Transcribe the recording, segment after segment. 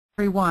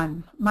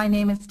everyone. My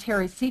name is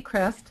Terry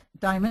Seacrest,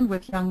 Diamond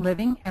with Young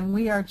Living, and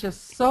we are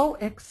just so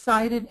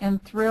excited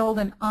and thrilled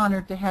and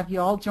honored to have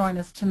you all join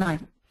us tonight.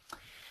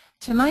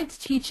 Tonight's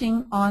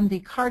teaching on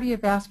the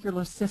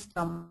cardiovascular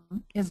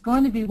system is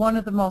going to be one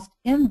of the most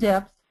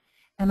in-depth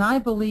and I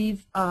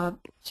believe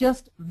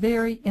just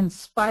very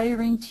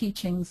inspiring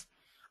teachings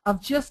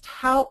of just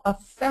how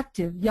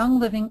effective Young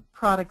Living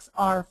products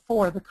are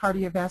for the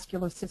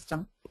cardiovascular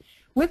system.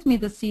 With me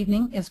this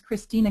evening is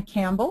Christina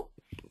Campbell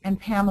and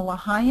Pamela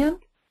Hyen,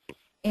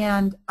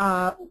 and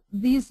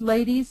these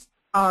ladies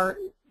are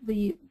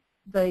the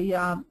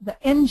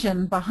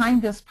engine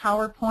behind this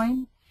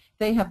PowerPoint.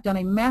 They have done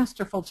a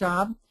masterful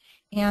job,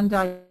 and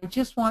I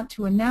just want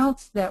to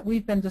announce that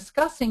we've been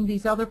discussing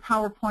these other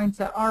PowerPoints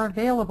that are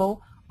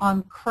available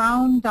on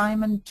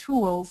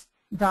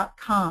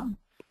crowndiamondtools.com.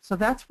 So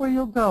that's where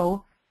you'll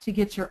go to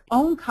get your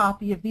own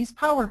copy of these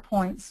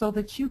PowerPoints so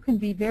that you can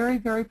be very,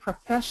 very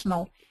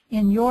professional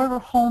in your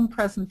home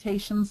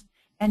presentations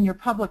and your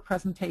public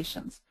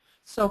presentations.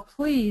 So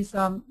please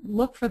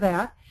look for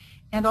that.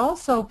 And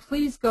also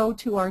please go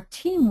to our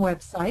team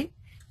website,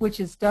 which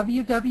is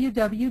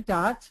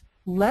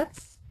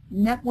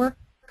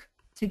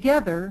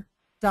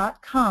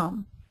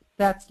www.letsnetworktogether.com.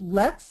 That's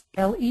Let's,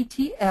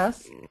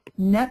 L-E-T-S,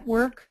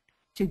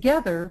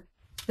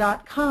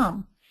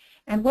 networktogether.com.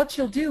 And what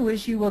you'll do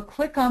is you will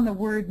click on the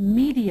word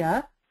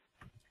media,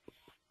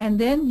 and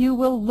then you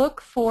will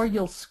look for,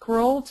 you'll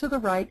scroll to the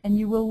right, and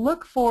you will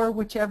look for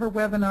whichever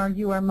webinar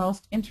you are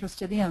most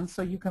interested in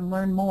so you can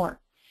learn more.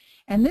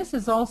 And this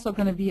is also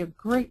going to be a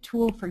great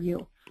tool for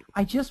you.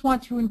 I just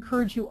want to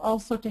encourage you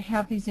also to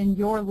have these in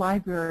your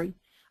library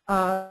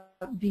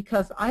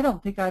because I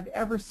don't think I've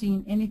ever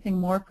seen anything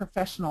more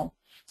professional.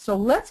 So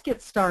let's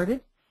get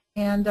started.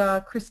 And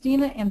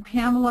Christina and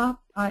Pamela,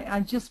 I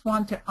just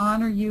want to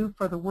honor you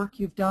for the work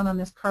you've done on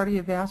this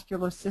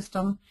cardiovascular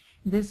system.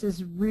 This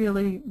is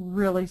really,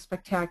 really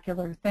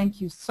spectacular. Thank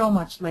you so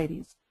much,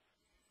 ladies.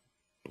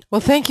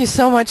 Well, thank you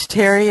so much,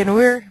 Terry, and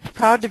we're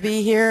proud to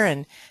be here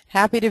and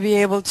happy to be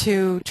able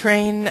to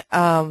train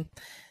the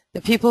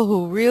people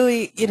who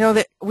really, you know,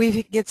 that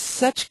we get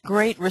such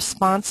great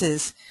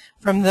responses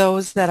from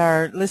those that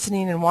are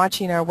listening and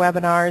watching our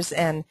webinars,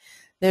 and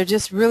they're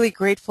just really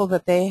grateful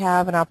that they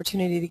have an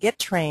opportunity to get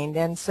trained.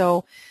 And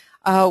so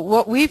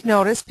what we've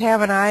noticed,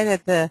 Pam and I,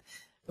 that the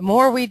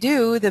more we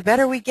do, the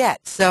better we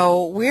get.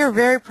 So we're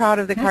very proud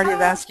of the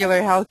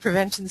Cardiovascular Health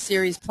Prevention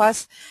Series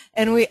Plus,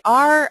 and we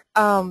are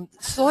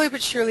slowly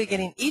but surely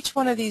getting each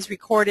one of these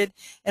recorded.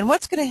 And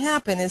what's going to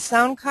happen is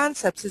Sound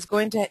Concepts is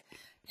going to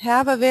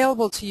have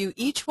available to you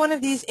each one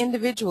of these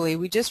individually.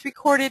 We just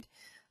recorded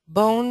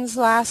bones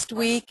last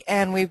week,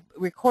 and we've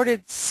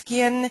recorded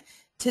skin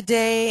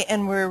today,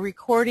 and we're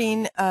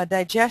recording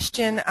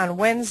digestion on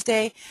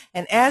Wednesday.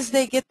 And as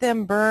they get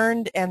them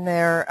burned and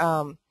their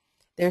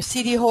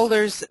CD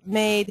holders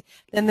made,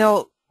 then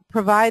they'll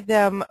provide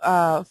them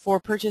for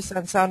purchase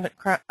on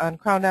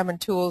Crown Diamond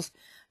Tools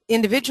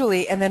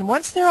individually. And then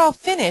once they're all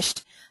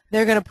finished,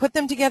 they're going to put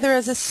them together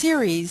as a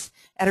series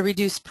at a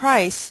reduced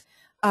price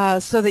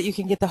so that you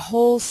can get the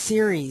whole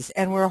series.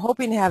 And we're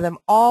hoping to have them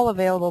all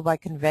available by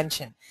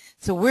convention.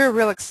 So we're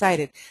real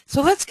excited.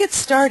 So let's get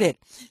started.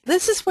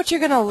 This is what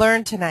you're going to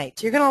learn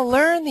tonight. You're going to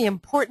learn the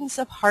importance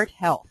of heart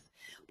health,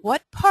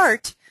 what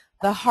part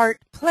the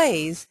heart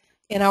plays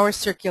in our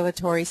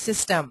circulatory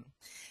system,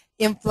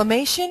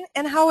 inflammation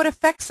and how it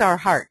affects our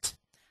heart,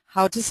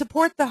 how to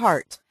support the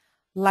heart,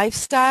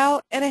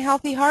 lifestyle and a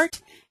healthy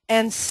heart,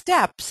 and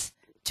steps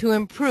to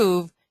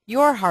improve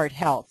your heart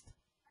health.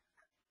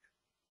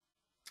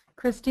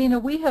 Christina,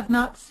 we have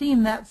not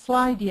seen that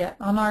slide yet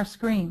on our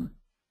screen.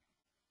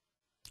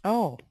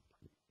 Oh.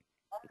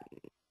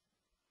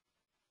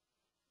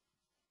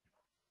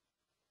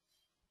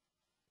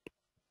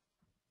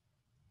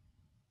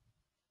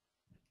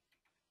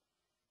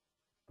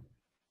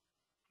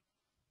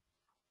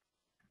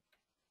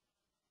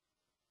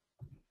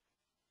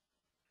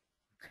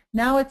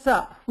 Now it's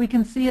up. We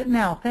can see it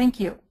now.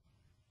 Thank you.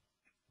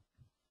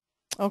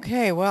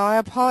 Okay, well, I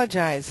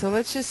apologize. So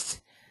let's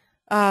just,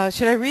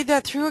 should I read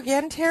that through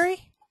again,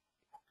 Terry?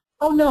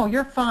 Oh, no,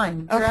 you're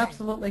fine. You're Okay.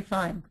 absolutely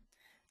fine.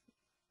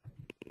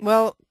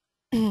 Well,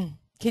 can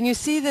you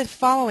see the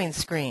following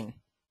screen?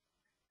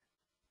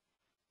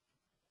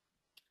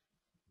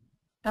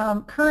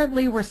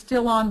 Currently, we're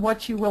still on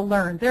what you will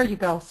learn. There you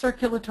go,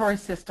 circulatory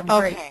system.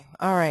 Great. Okay,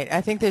 all right. I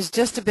think there's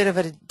just a bit of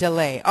a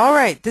delay. All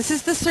right, this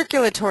is the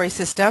circulatory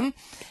system,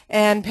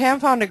 and Pam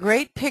found a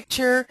great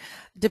picture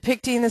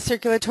depicting the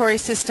circulatory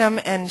system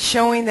and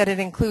showing that it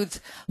includes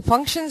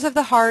functions of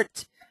the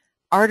heart,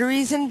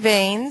 arteries and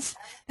veins.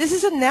 This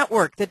is a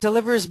network that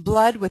delivers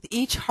blood with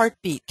each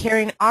heartbeat,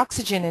 carrying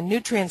oxygen and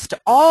nutrients to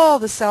all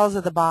the cells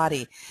of the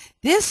body.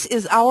 This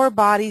is our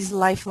body's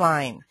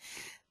lifeline.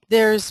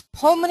 There's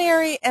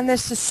pulmonary and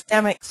there's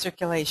systemic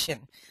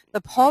circulation.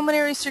 The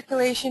pulmonary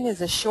circulation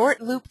is a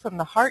short loop from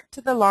the heart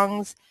to the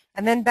lungs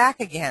and then back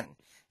again.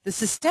 The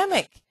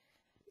systemic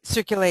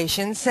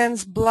circulation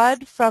sends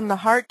blood from the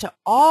heart to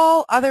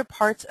all other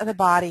parts of the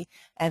body,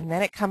 and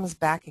then it comes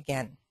back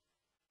again.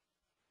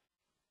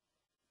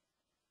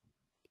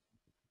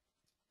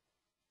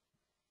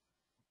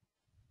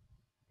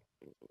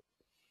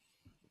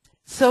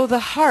 So the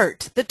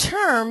heart, the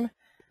term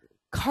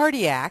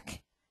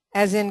cardiac,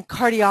 as in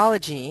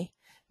cardiology,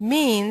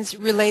 means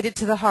related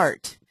to the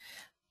heart.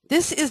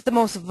 This is the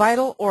most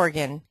vital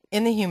organ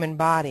in the human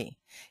body.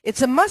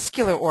 It's a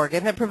muscular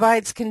organ that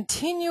provides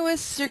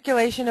continuous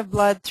circulation of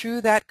blood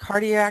through that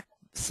cardiac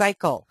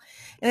cycle.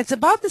 And it's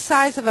about the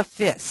size of a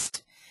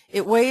fist.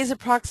 It weighs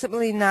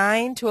approximately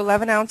 9 to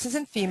 11 ounces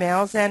in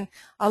females and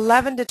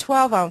 11 to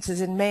 12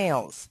 ounces in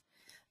males.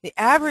 The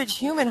average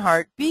human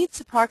heart beats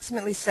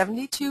approximately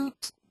 72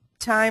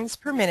 times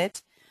per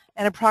minute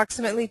and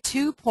approximately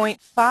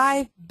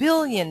 2.5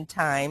 billion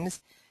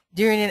times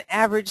during an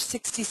average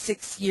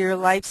 66-year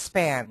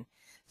lifespan.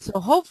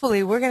 So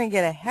hopefully we're going to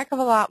get a heck of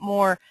a lot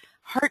more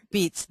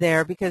heartbeats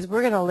there because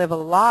we're going to live a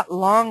lot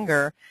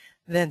longer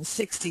than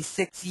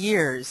 66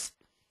 years.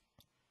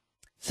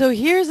 So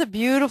here's a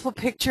beautiful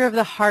picture of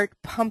the heart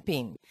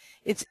pumping.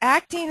 It's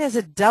acting as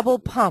a double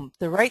pump.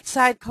 The right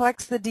side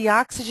collects the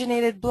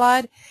deoxygenated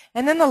blood,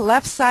 and then the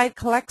left side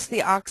collects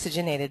the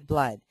oxygenated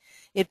blood.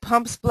 It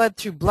pumps blood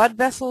through blood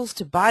vessels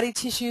to body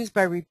tissues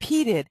by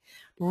repeated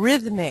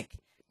rhythmic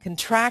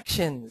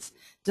contractions,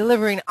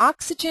 delivering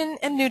oxygen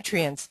and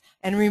nutrients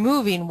and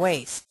removing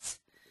wastes.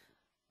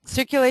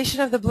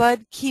 Circulation of the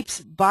blood keeps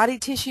body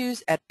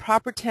tissues at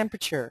proper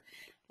temperature.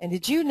 And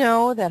did you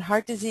know that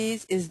heart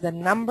disease is the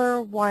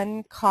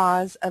 #1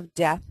 cause of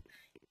death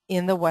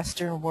in the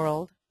Western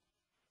world?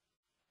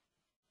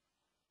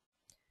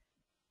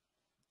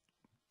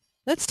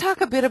 Let's talk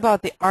a bit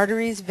about the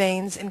arteries,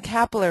 veins, and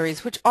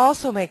capillaries, which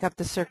also make up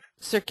the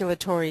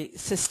circulatory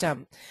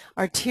system,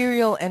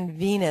 arterial and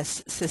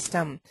venous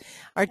system.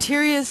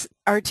 Arteries,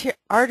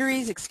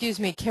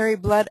 carry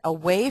blood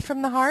away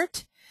from the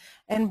heart,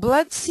 and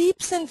blood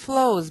seeps and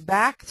flows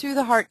back through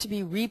the heart to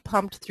be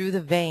repumped through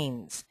the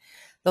veins.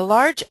 The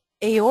large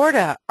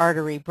aorta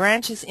artery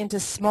branches into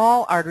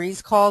small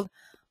arteries called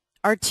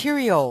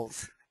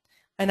arterioles,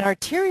 and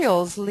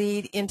arterioles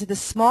lead into the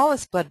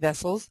smallest blood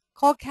vessels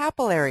called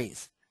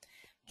capillaries.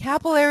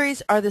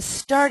 Capillaries are the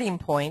starting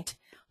point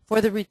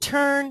for the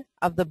return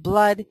of the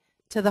blood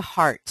to the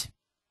heart.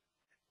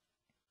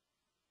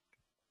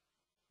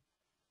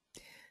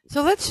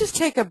 So let's just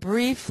take a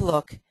brief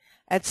look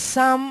at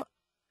some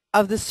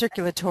of the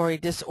circulatory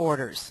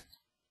disorders.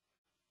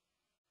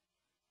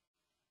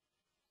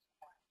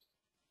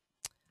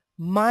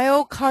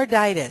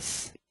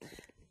 Myocarditis.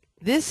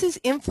 This is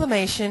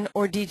inflammation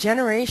or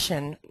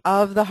degeneration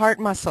of the heart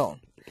muscle.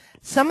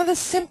 Some of the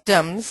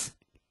symptoms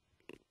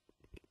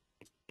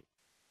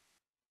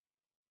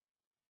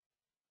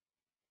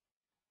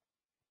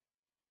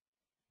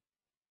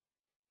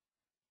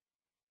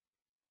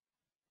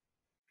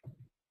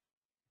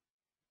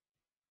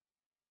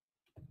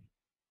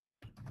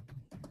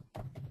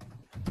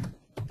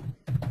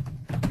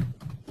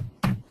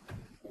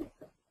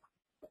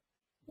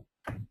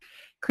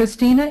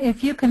Christina,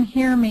 if you can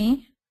hear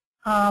me,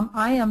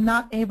 I am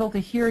not able to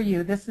hear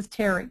you. This is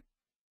Terry.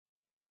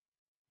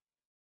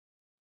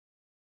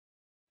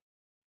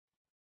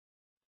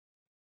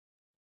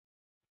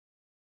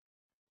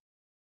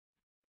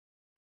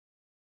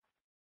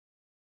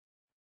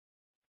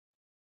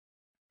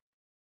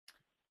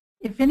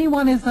 If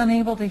anyone is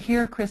unable to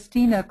hear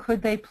Christina,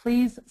 could they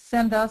please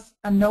send us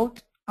a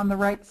note on the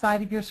right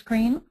side of your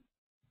screen?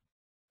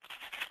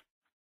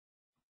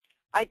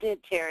 I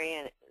did, Terry,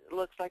 and it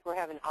looks like we're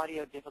having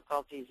audio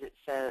difficulties.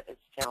 It's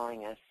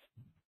telling us.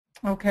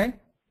 Okay.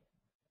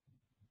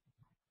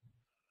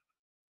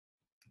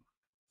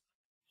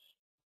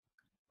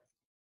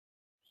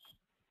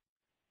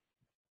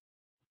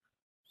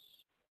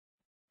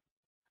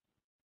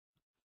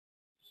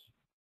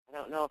 I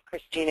don't know if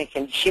Christina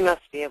can. She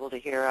must be able to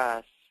hear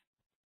us.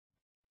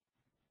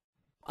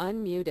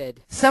 Unmuted.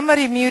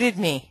 Somebody muted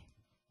me.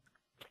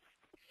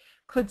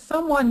 Could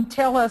someone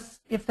tell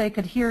us if they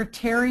could hear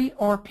Terry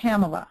or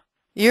Pamela?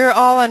 You're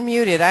all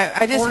unmuted.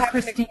 I just or have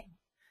Christine.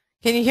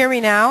 Can you hear me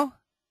now?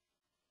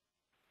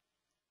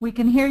 We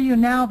can hear you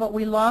now, but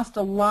we lost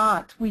a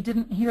lot. We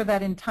didn't hear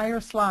that entire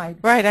slide.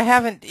 Right, I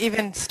haven't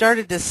even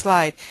started this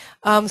slide.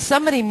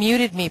 Somebody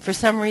muted me for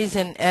some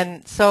reason,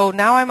 and so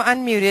now I'm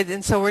unmuted,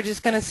 and so we're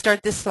just going to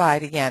start this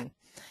slide again.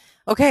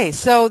 Okay,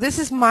 so this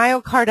is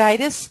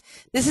myocarditis.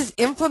 This is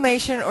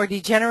inflammation or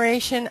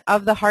degeneration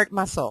of the heart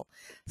muscle.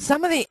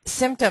 Some of the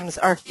symptoms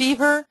are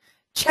fever,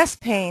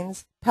 chest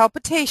pains,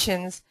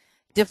 palpitations,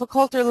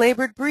 difficult or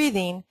labored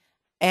breathing,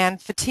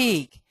 and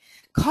fatigue.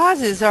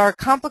 Causes are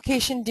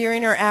complication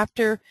during or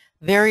after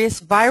various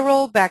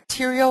viral,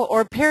 bacterial,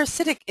 or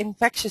parasitic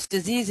infectious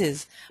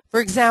diseases, for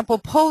example,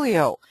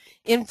 polio,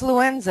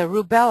 influenza,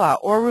 rubella,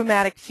 or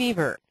rheumatic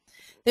fever.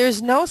 There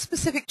is no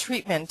specific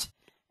treatment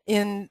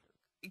in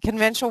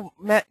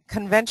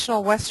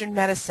conventional Western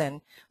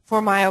medicine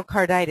for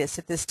myocarditis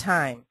at this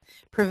time.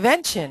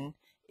 Prevention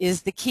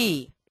is the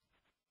key,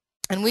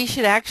 and we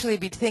should actually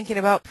be thinking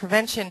about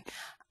prevention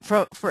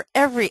for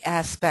every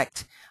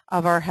aspect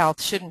of our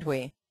health, shouldn't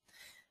we?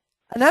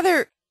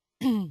 Another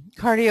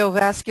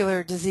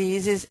cardiovascular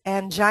disease is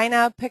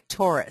angina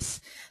pectoris.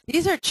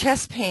 These are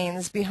chest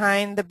pains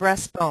behind the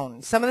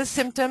breastbone. Some of the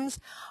symptoms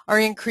are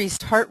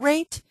increased heart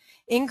rate,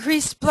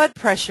 increased blood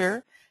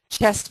pressure,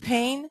 chest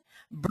pain,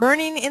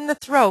 burning in the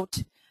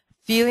throat,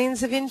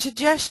 feelings of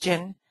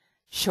indigestion,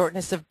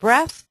 shortness of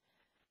breath,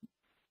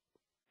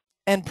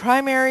 and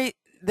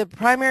the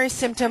primary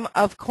symptom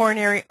of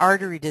coronary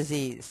artery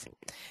disease.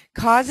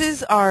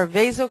 Causes are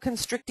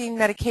vasoconstricting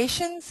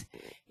medications,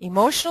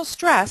 emotional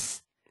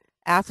stress.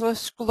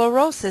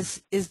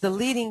 Atherosclerosis is the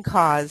leading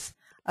cause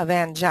of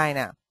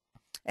angina.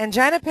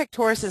 Angina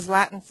pectoris is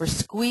Latin for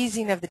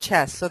squeezing of the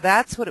chest, so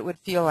that's what it would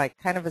feel like,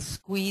 kind of a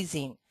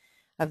squeezing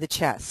of the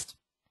chest.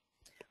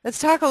 Let's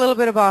talk a little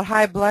bit about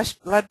high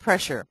blood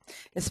pressure,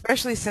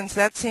 especially since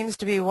that seems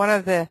to be one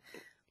of the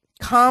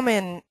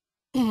common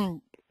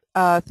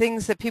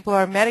things that people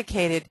are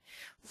medicated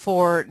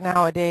for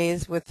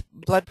nowadays, with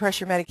blood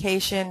pressure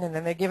medication, and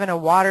then they're given a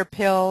water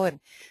pill, and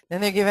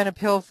then they're given a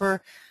pill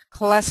for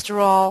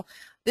cholesterol.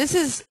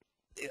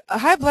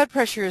 High blood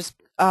pressure is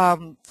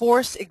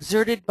force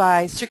exerted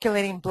by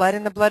circulating blood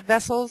in the blood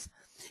vessels,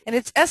 and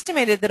it's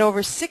estimated that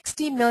over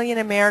 60 million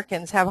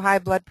Americans have high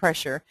blood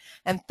pressure,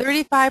 and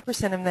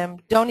 35% of them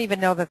don't even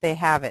know that they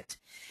have it.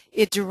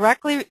 It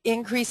directly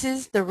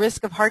increases the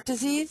risk of heart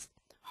disease,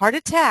 heart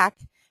attack,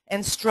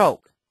 and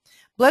stroke.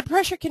 Blood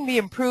pressure can be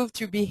improved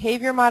through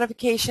behavior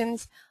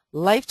modifications,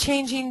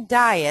 life-changing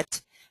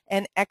diet,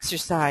 and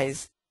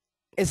exercise,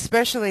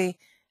 especially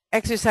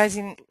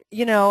exercising,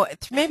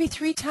 maybe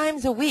 3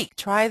 times a week.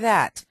 Try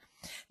that.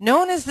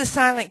 Known as the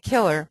silent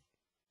killer,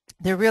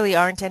 there really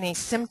aren't any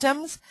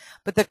symptoms,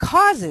 but the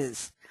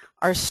causes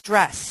are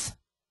stress,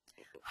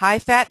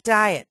 high-fat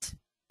diet,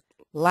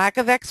 lack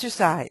of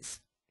exercise,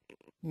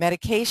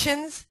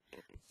 medications,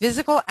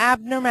 physical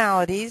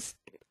abnormalities,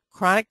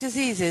 chronic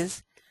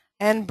diseases,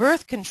 and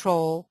birth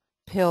control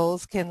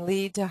pills can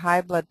lead to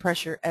high blood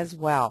pressure as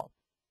well.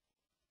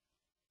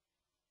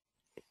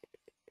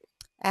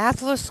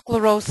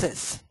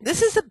 Atherosclerosis.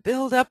 This is a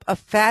buildup of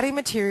fatty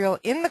material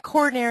in the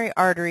coronary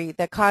artery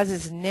that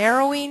causes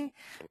narrowing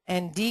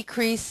and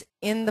decrease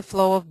in the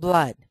flow of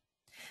blood.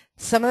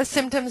 Some of the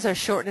symptoms are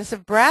shortness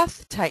of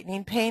breath,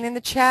 tightening pain in the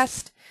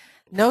chest.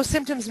 No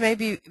symptoms may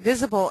be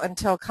visible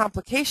until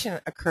complication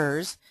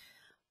occurs,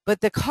 but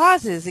the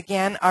causes,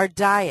 again, are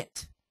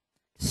diet.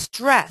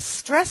 Stress.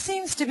 Stress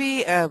seems to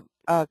be a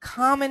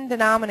common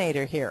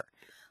denominator here.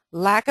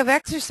 Lack of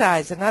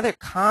exercise, another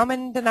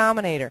common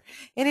denominator.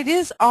 And it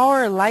is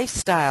our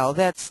lifestyle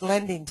that's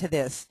lending to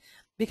this.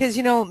 Because,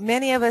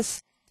 many of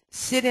us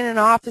sit in an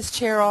office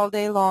chair all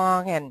day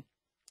long, and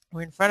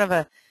we're in front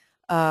of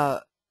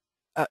a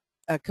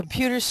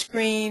computer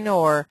screen,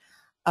 or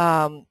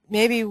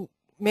maybe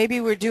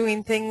we're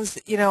doing things,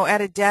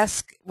 at a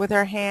desk with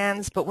our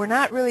hands, but we're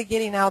not really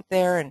getting out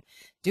there and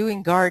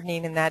doing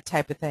gardening and that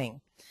type of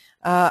thing.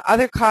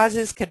 Other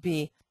causes could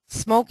be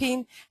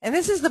smoking, and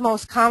this is the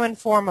most common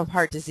form of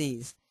heart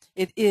disease.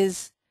 It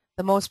is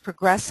the most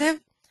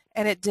progressive,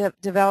 and it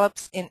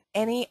develops in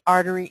any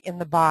artery in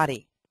the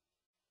body.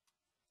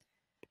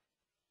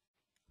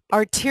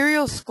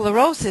 Arterial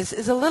sclerosis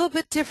is a little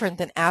bit different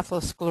than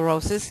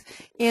atherosclerosis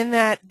in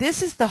that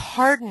this is the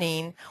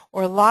hardening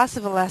or loss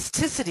of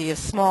elasticity of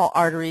small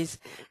arteries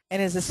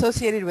and is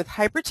associated with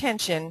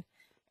hypertension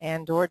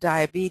and/or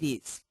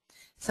diabetes.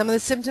 Some of the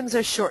symptoms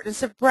are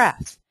shortness of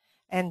breath,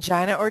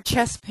 angina or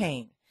chest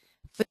pain,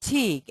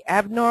 fatigue,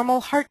 abnormal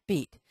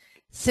heartbeat.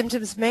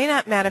 Symptoms may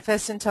not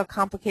manifest until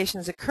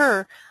complications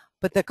occur,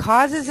 but the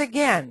causes,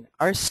 again,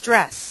 are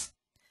stress,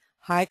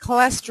 high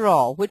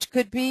cholesterol, which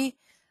could be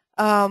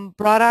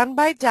brought on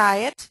by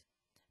diet,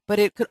 but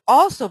it could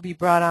also be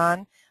brought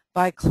on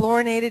by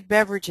chlorinated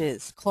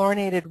beverages,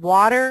 chlorinated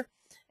water,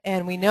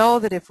 and we know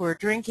that if we're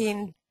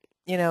drinking,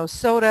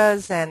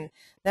 sodas and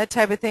that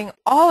type of thing,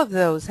 all of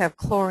those have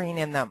chlorine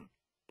in them.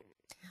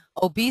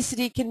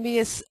 Obesity can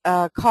be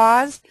a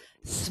cause,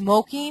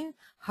 smoking,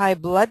 high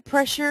blood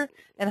pressure,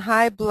 and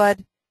high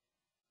blood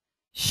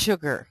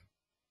sugar.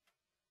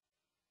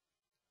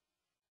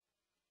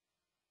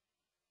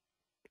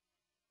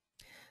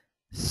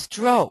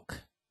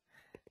 Stroke.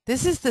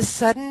 This is the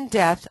sudden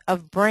death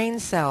of brain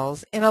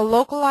cells in a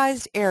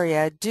localized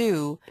area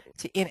due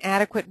to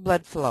inadequate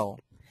blood flow.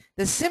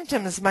 The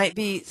symptoms might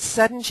be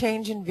sudden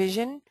change in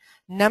vision,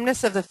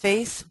 numbness of the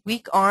face,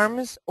 weak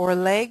arms or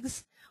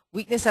legs,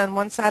 weakness on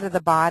one side of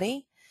the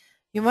body.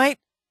 You might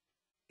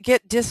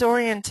get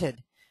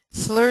disoriented,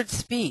 slurred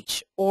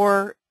speech,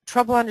 or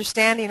trouble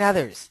understanding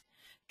others,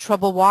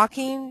 trouble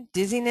walking,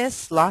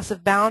 dizziness, loss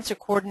of balance or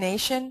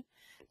coordination,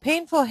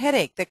 painful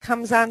headache that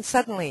comes on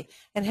suddenly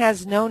and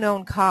has no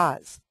known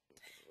cause.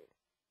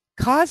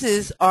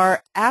 Causes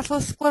are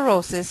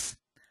atherosclerosis,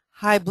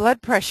 high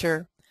blood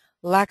pressure,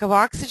 lack of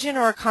oxygen,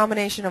 or a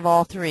combination of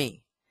all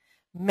three.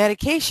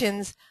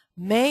 Medications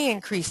may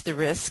increase the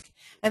risk,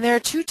 and there are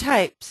 2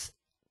 types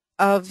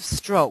of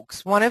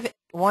strokes. One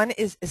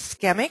is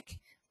ischemic,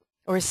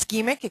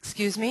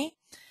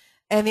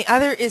 and the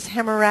other is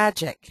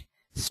hemorrhagic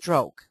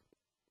stroke.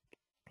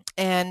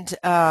 And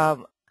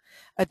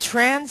a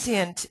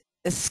transient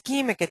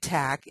ischemic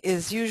attack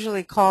is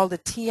usually called a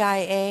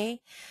TIA,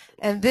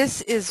 and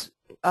this is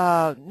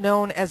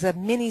known as a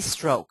mini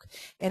stroke,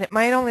 and it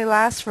might only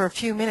last for a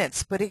few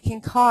minutes, but it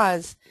can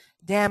cause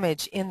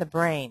damage in the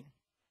brain.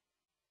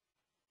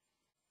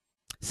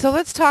 So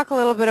let's talk a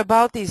little bit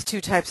about these two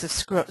types of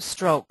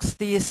strokes.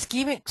 The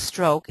ischemic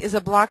stroke is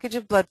a blockage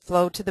of blood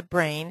flow to the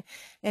brain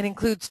and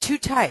includes two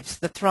types.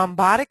 The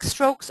thrombotic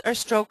strokes are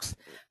strokes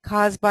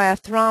caused by a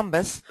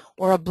thrombus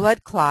or a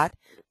blood clot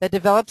that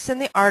develops in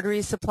the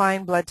arteries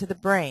supplying blood to the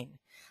brain.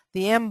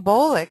 The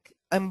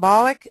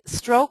embolic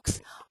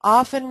strokes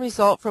often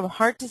result from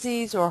heart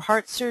disease or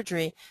heart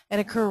surgery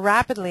and occur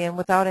rapidly and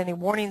without any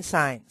warning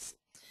signs.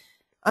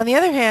 On the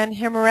other hand,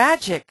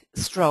 hemorrhagic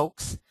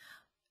strokes,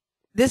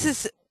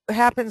 this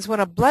happens when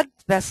a blood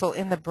vessel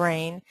in the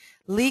brain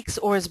leaks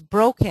or is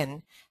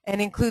broken and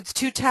includes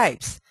two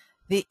types.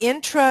 The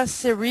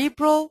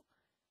intracerebral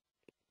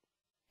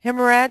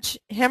hemorrhage,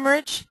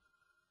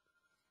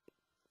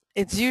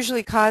 it's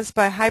usually caused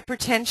by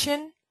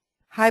hypertension,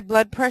 high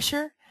blood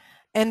pressure,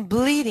 and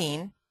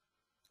bleeding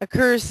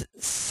occurs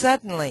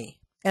suddenly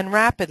and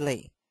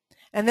rapidly.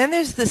 And then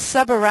there's the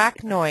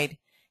subarachnoid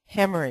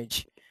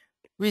hemorrhage,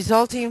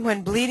 resulting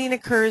when bleeding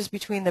occurs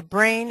between the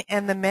brain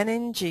and the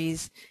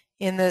meninges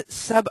in the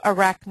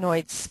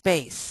subarachnoid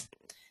space.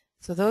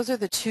 So those are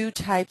the two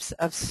types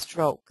of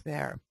stroke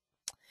there.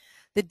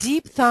 The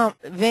deep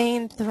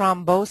vein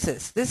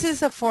thrombosis. This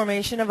is a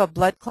formation of a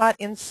blood clot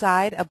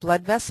inside a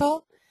blood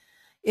vessel.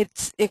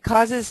 It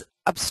causes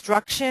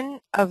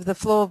obstruction of the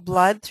flow of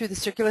blood through the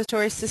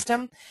circulatory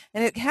system,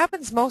 and it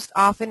happens most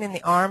often in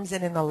the arms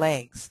and in the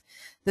legs.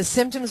 The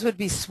symptoms would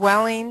be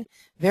swelling,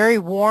 very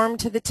warm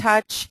to the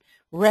touch,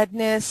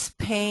 redness,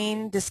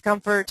 pain,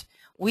 discomfort,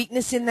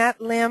 weakness in that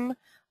limb,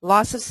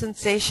 loss of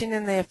sensation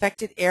in the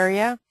affected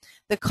area.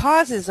 The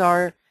causes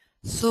are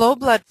slow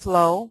blood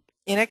flow,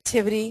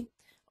 inactivity,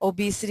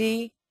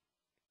 obesity,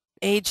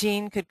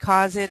 aging could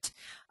cause it,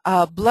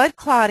 blood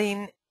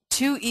clotting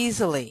too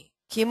easily.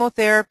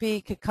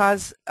 Chemotherapy could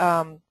cause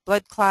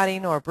blood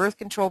clotting, or birth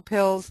control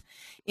pills.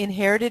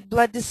 Inherited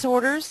blood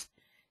disorders,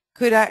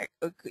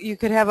 you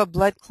could have a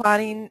blood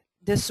clotting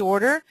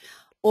disorder,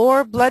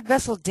 or blood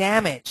vessel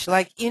damage,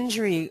 like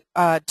injury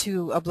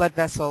to a blood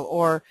vessel,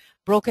 or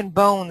broken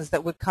bones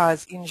that would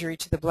cause injury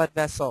to the blood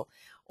vessel,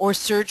 or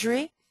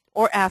surgery,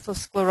 or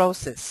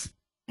atherosclerosis.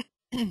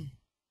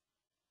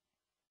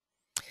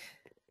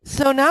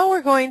 So now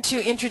we're going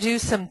to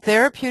introduce some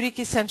therapeutic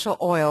essential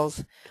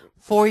oils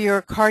for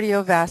your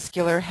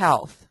cardiovascular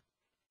health.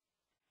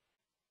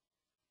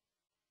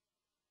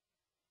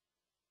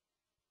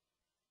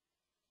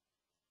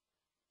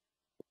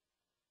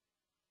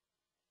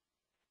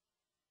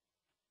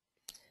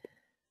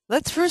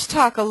 Let's first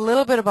talk a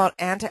little bit about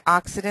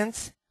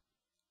antioxidants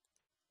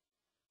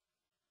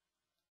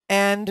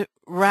and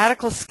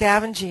radical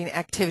scavenging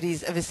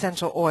activities of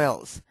essential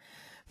oils.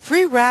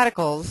 Free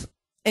radicals,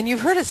 and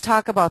you've heard us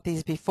talk about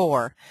these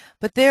before,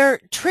 but they're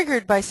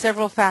triggered by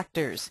several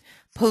factors: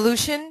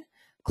 pollution,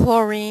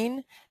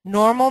 chlorine,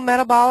 normal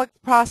metabolic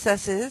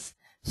processes,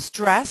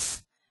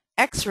 stress,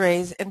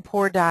 x-rays, and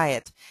poor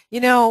diet. You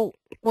know,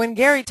 when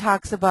Gary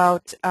talks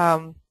about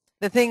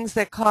the things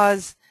that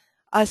cause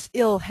us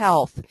ill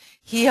health,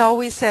 he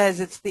always says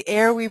it's the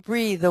air we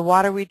breathe, the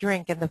water we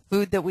drink, and the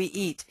food that we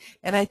eat.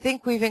 And I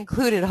think we've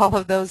included all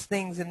of those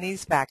things in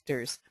these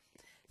factors.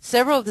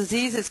 Several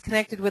diseases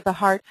connected with the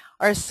heart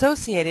are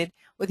associated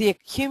with the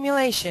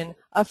accumulation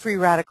of free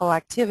radical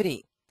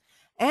activity.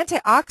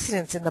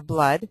 Antioxidants in the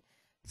blood,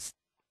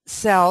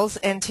 cells,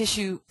 and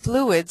tissue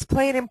fluids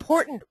play an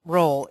important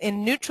role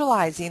in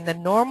neutralizing the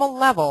normal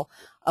level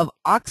of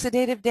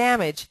oxidative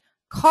damage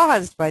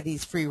caused by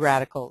these free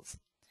radicals.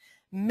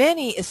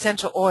 Many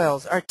essential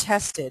oils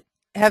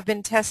have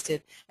been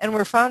tested and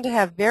were found to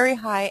have very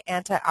high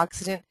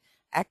antioxidant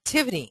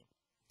activity.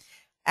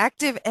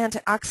 Active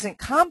antioxidant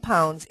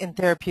compounds in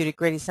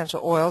therapeutic-grade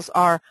essential oils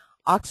are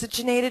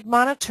oxygenated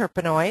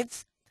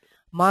monoterpenoids,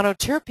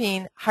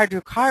 monoterpene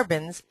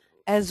hydrocarbons,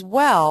 as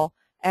well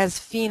as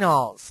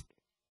phenols.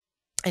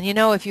 And you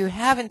know, if you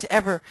haven't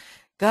ever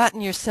gotten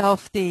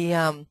yourself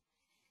the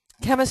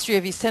Chemistry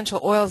of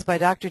Essential Oils by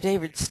Dr.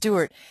 David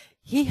Stewart,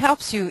 he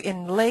helps you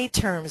in lay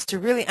terms to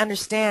really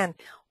understand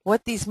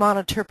what these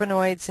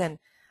monoterpenoids and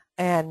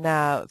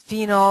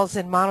phenols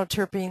and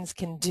monoterpenes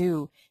can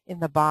do in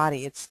the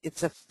body.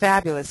 It's a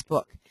fabulous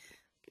book.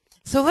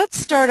 So let's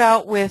start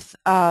out with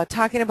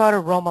talking about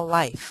Aroma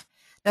Life.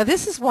 Now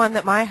this is one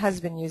that my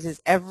husband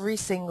uses every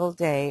single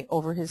day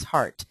over his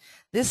heart.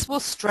 This will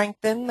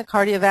strengthen the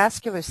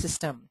cardiovascular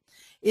system.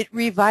 It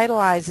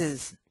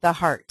revitalizes the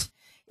heart.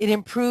 It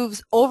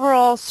improves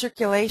overall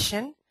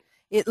circulation.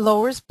 It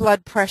lowers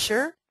blood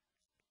pressure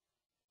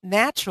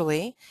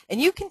naturally,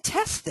 and you can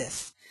test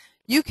this.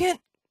 You can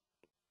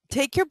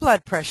take your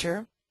blood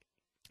pressure,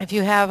 if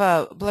you have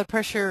a blood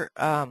pressure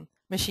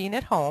machine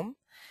at home,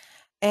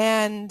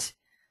 and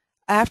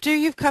after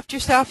you've cuffed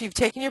yourself, you've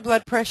taken your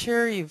blood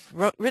pressure, you've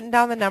written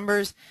down the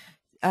numbers,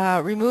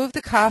 remove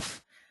the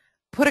cuff,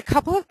 put a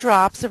couple of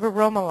drops of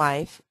Aroma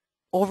Life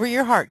over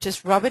your heart,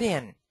 just rub it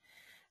in.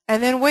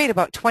 and then wait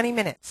about 20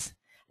 minutes.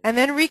 And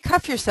then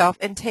recuff yourself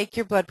and take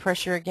your blood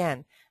pressure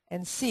again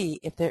and see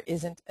if there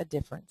isn't a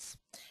difference.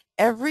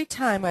 Every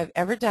time I've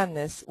ever done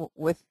this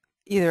with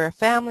either a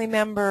family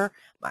member,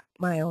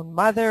 my own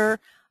mother,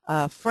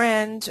 a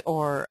friend,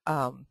 or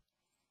a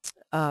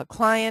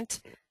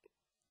client,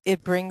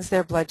 it brings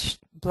their blood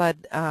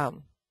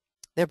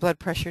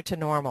pressure to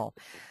normal.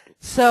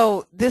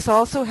 So this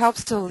also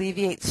helps to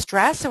alleviate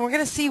stress, and we're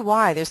going to see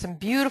why. There's some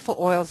beautiful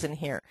oils in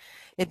here.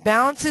 It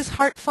balances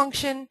heart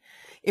function,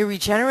 it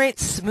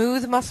regenerates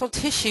smooth muscle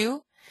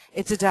tissue,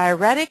 it's a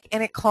diuretic,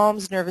 and it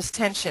calms nervous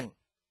tension.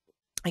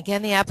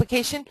 Again, the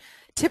application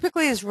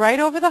typically is right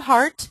over the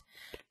heart,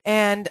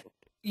 and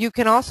you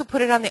can also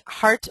put it on the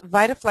heart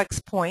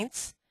VitaFlex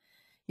points.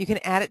 You can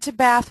add it to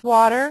bath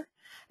water,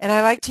 and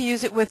I like to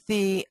use it with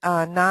the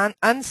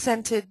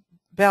unscented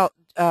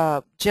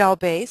gel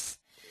base.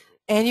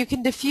 And you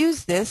can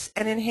diffuse this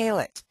and inhale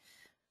it.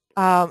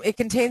 It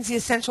contains the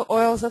essential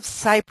oils of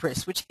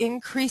cypress, which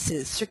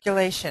increases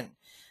circulation,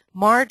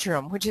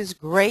 marjoram, which is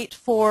great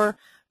for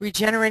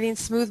regenerating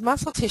smooth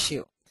muscle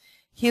tissue,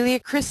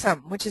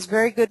 helichrysum, which is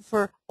very good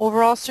for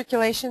overall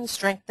circulation,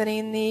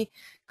 strengthening the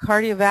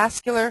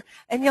cardiovascular,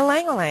 and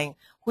ylang-ylang,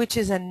 which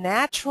is a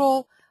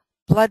natural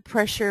blood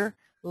pressure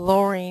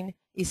lowering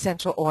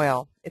essential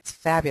oil. It's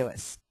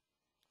fabulous.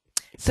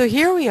 So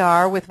here we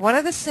are with one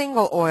of the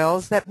single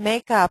oils that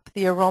make up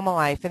the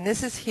Aromalife, and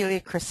this is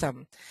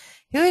helichrysum.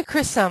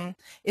 Helichrysum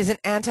is an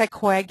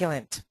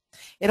anticoagulant.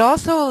 It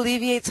also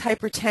alleviates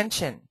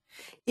hypertension.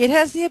 It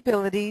has the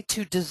ability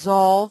to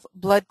dissolve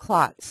blood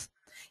clots.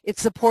 It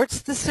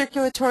supports the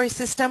circulatory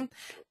system,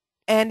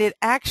 and it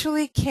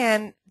actually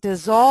can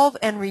dissolve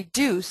and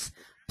reduce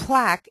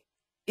plaque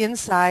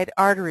inside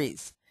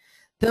arteries.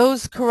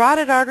 Those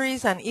carotid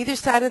arteries on either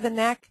side of the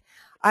neck,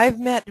 I've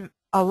met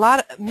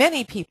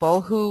many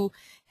people who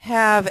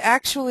have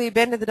actually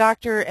been to the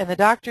doctor, and the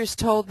doctors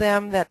told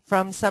them that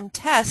from some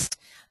test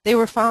they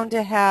were found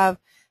to have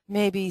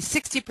maybe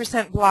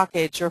 60%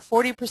 blockage or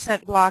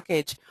 40%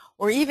 blockage,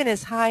 or even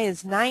as high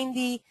as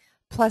 90+%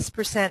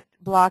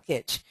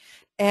 blockage.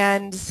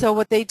 And so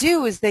what they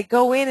do is they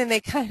go in and they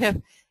kind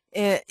of,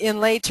 in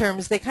lay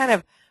terms, they kind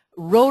of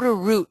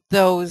root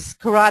those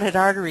carotid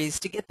arteries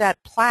to get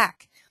that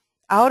plaque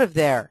out of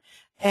there.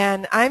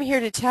 And I'm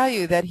here to tell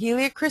you that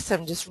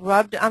helichrysum, just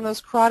rubbed on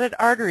those carotid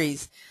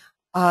arteries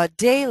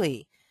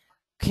daily,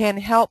 can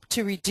help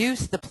to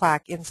reduce the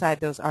plaque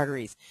inside those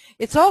arteries.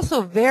 It's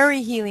also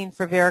very healing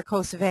for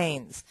varicose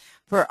veins,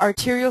 for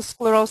arterial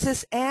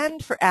sclerosis,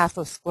 and for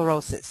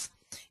atherosclerosis.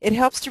 It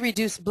helps to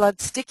reduce blood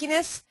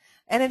stickiness,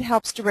 and it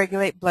helps to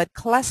regulate blood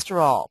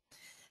cholesterol.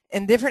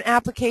 And different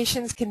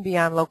applications can be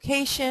on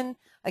location,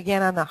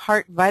 again on the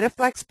heart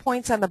VitaFlex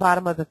points on the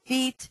bottom of the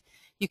feet.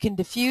 You can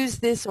diffuse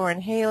this or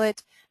inhale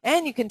it,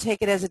 and you can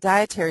take it as a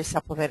dietary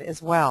supplement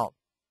as well.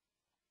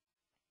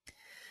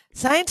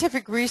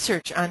 Scientific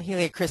research on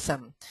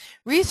helichrysum.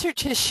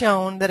 Research has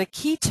shown that a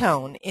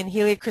ketone in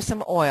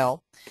helichrysum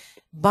oil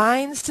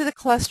binds to the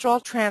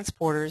cholesterol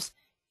transporters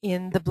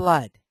in the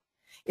blood.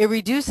 It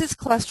reduces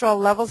cholesterol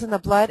levels in the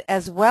blood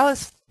as well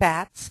as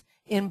fats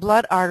in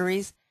blood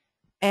arteries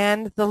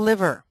and the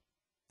liver.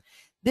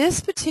 This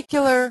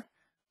particular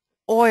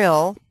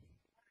oil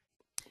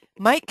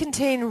might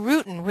contain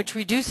rutin, which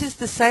reduces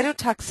the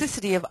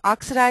cytotoxicity of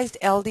oxidized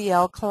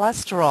LDL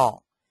cholesterol.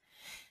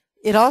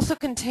 It also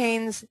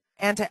contains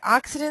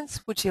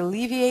antioxidants which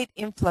alleviate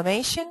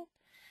inflammation,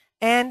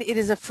 and it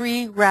is a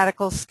free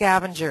radical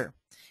scavenger.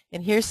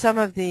 And here's some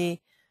of the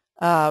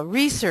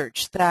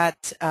research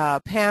that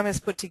Pam has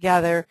put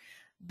together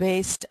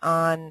based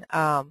on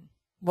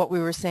what we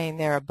were saying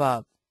there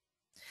above.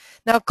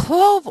 Now,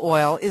 clove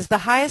oil is the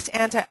highest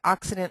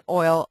antioxidant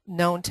oil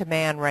known to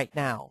man right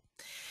now.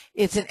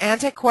 It's an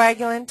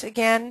anticoagulant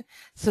again.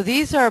 So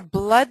these are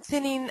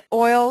blood-thinning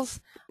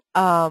oils,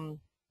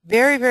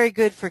 very, very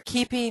good for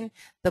keeping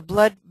the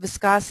blood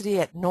viscosity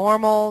at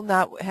normal,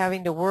 not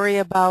having to worry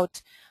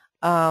about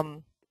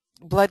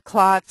blood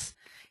clots.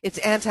 It's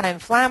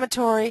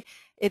anti-inflammatory.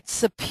 It's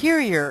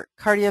superior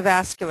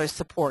cardiovascular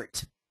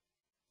support.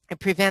 It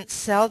prevents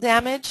cell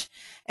damage,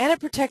 and it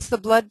protects the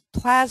blood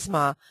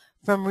plasma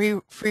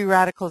from free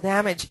radical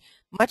damage,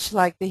 much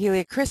like the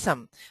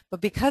helichrysum.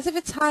 But because of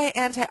its high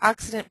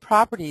antioxidant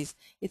properties,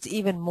 it's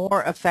even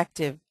more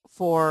effective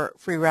for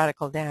free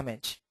radical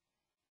damage.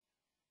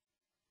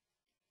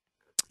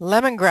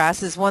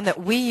 Lemongrass is one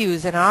that we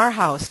use in our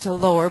house to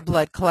lower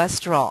blood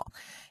cholesterol.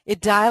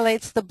 It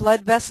dilates the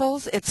blood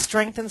vessels, it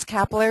strengthens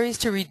capillaries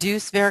to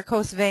reduce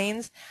varicose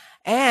veins,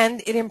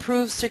 and it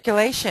improves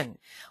circulation.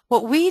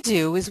 What we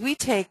do is we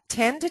take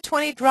 10 to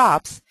 20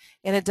 drops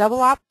in a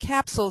double-op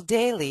capsule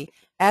daily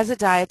as a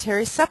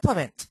dietary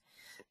supplement.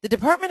 The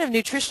Department of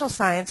Nutritional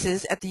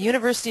Sciences at the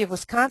University of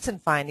Wisconsin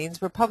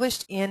findings were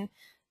published in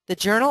the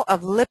Journal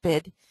of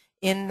Lipid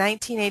in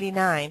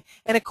 1989,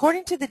 and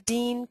according to the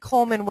Dean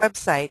Coleman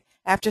website,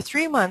 after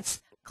 3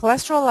 months,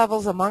 cholesterol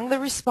levels among the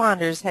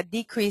responders had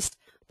decreased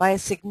by a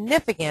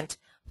significant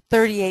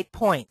 38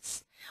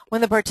 points.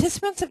 When the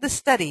participants of the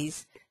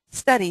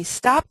study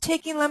stopped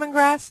taking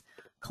lemongrass,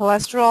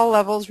 cholesterol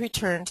levels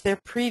return to their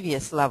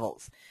previous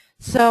levels.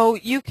 So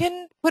you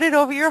can put it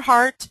over your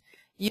heart,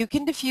 you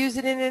can diffuse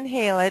it and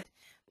inhale it,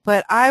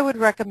 but I would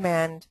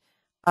recommend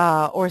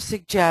or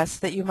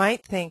suggest that you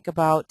might think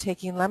about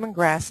taking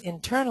lemongrass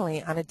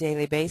internally on a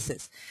daily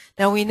basis.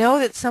 Now we know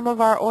that some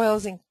of our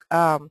oils,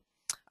 our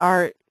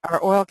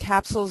oil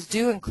capsules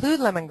do include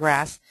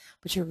lemongrass,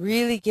 but you're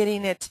really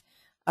getting it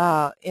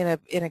in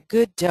a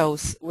good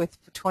dose with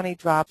 20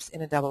 drops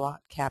in a double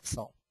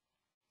capsule.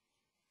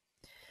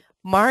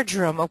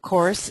 Marjoram, of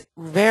course,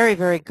 very,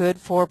 very good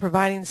for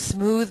providing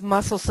smooth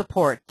muscle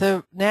support.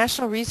 The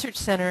National Research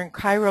Center in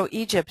Cairo,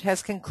 Egypt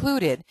has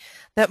concluded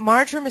that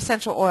marjoram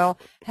essential oil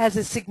has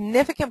a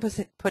significant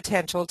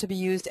potential to be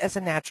used as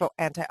a natural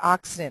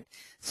antioxidant.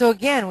 So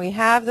again, we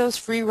have those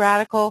free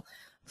radical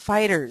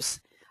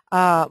fighters.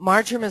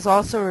 Marjoram is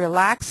also a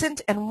relaxant,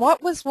 and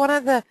what was one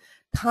of the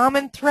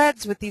common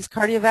threads with these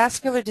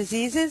cardiovascular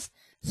diseases?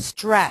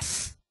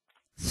 Stress.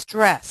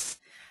 Stress.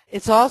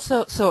 It's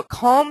also, so it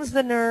calms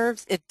the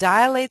nerves, it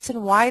dilates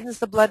and widens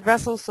the blood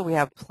vessels, so we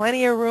have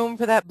plenty of room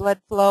for that blood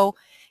flow.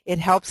 It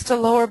helps to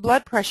lower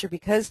blood pressure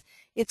because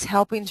it's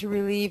helping to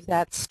relieve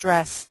that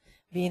stress,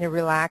 being a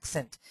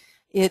relaxant.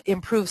 It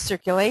improves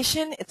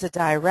circulation, it's a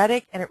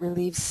diuretic, and it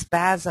relieves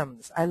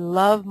spasms. I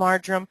love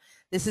marjoram.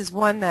 This is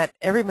one that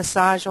every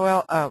massage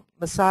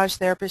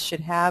therapist should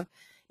have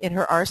in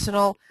her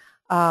arsenal,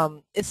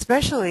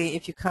 especially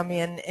if you come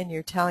in and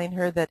you're telling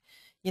her that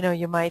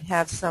you might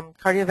have some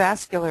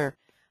cardiovascular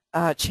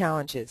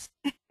challenges.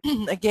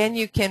 Again,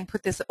 you can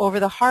put this over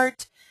the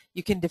heart,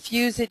 you can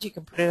diffuse it, you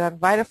can put it on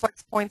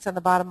VitaFlex points on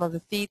the bottom of the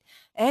feet,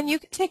 and you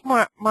can take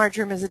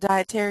marjoram as a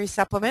dietary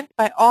supplement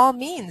by all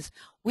means.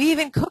 We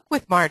even cook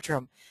with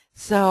marjoram,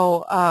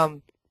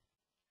 so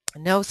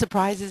no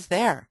surprises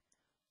there.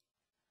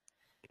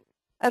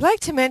 I'd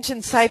like to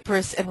mention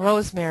cypress and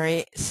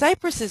rosemary.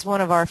 Cypress is one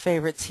of our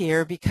favorites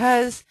here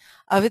because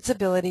of its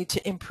ability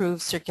to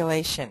improve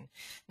circulation.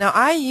 Now,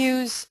 I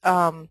use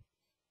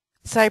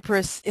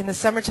cypress in the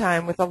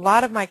summertime with a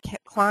lot of my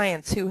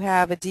clients who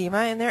have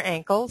edema in their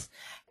ankles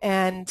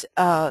and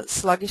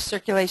sluggish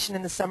circulation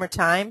in the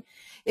summertime.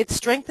 It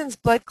strengthens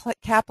blood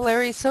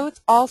capillaries, so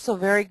it's also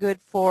very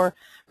good for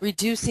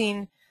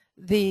reducing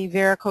the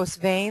varicose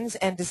veins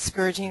and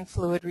discouraging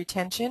fluid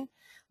retention,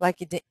 like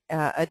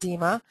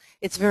edema.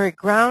 It's very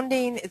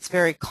grounding, it's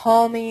very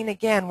calming.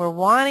 Again, we're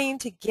wanting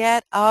to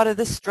get out of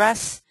the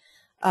stress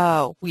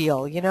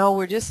wheel.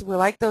 We're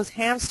like those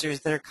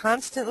hamsters that are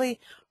constantly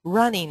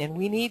running, and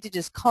we need to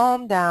just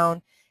calm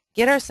down,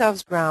 get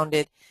ourselves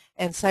grounded,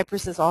 and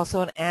cypress is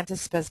also an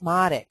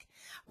antispasmodic.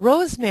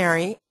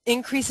 Rosemary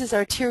increases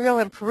arterial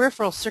and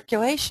peripheral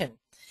circulation.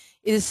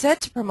 It is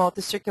said to promote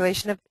the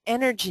circulation of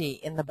energy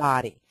in the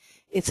body.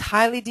 It's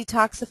highly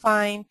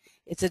detoxifying,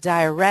 it's a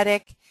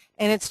diuretic,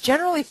 and it's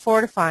generally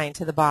fortifying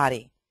to the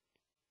body.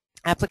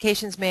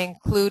 Applications may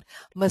include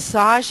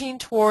massaging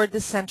toward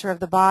the center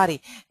of the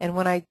body. And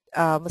when I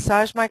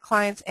massage my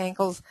clients'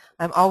 ankles,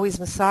 I'm always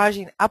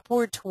massaging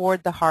upward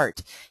toward the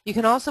heart. You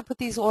can also put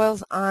these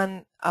oils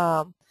on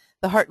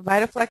the heart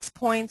VitaFlex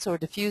points or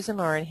diffuse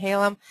them or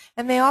inhale them,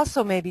 and they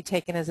also may be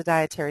taken as a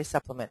dietary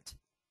supplement.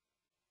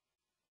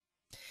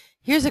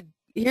 Here's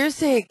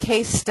a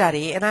case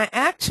study, and I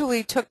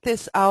actually took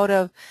this out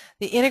of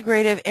the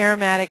Integrative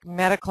Aromatic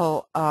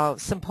Medical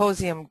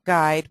Symposium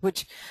Guide,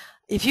 which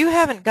if you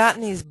haven't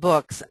gotten these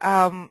books,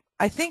 I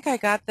think I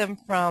got them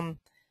from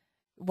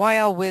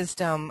YL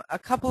Wisdom a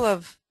couple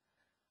of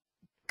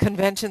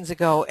conventions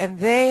ago, and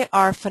they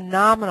are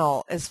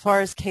phenomenal as far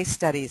as case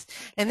studies.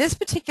 And this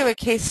particular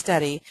case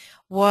study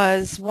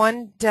was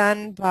one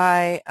done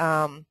by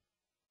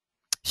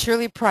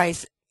Shirley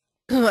Price.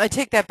 I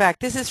take that back.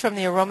 This is from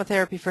the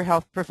Aromatherapy for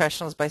Health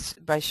Professionals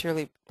by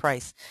Shirley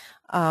Price.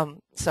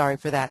 Sorry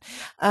for that.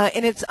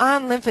 And it's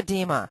on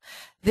lymphedema.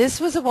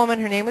 This was a woman,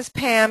 her name was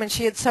Pam, and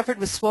she had suffered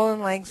with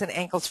swollen legs and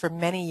ankles for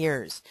many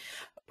years.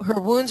 Her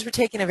wounds were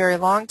taking a very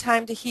long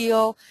time to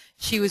heal.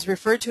 She was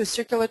referred to a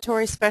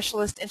circulatory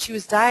specialist, and she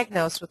was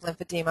diagnosed with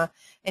lymphedema,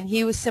 and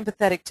he was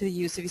sympathetic to the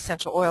use of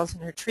essential oils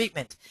in her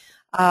treatment.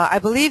 I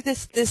believe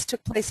this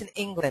took place in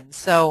England,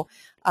 so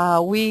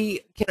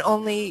we can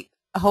only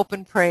hope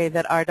and pray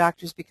that our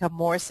doctors become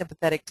more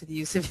sympathetic to the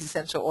use of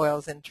essential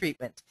oils in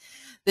treatment.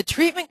 The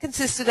treatment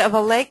consisted of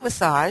a leg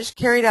massage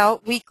carried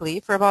out weekly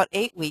for about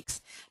 8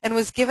 weeks and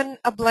was given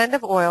a blend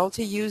of oil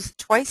to use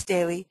twice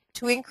daily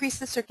to increase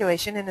the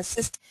circulation and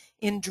assist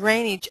in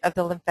drainage of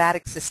the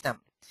lymphatic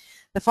system.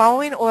 The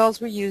following oils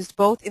were used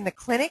both in the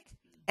clinic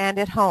and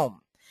at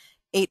home: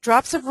 8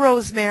 drops of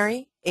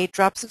rosemary, 8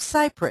 drops of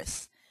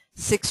cypress,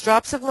 6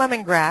 drops of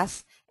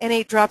lemongrass, and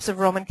 8 drops of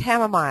Roman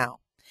chamomile.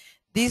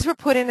 These were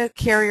put in a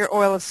carrier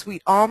oil of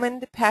sweet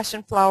almond,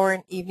 passion flower,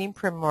 and evening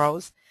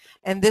primrose,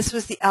 and this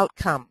was the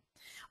outcome.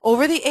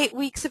 Over the 8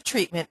 weeks of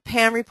treatment,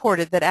 Pam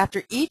reported that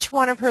after that, each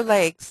one of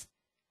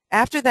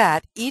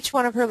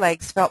her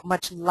legs felt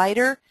much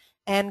lighter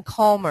and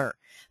calmer.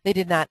 They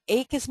did not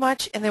ache as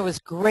much, and there was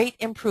great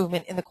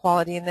improvement in the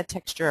quality and the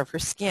texture of her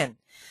skin.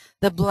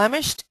 The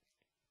blemished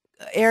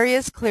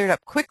areas cleared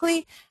up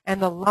quickly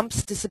and the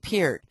lumps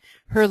disappeared.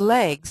 Her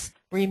legs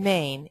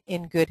remain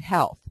in good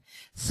health.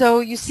 So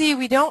you see,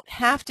 we don't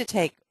have to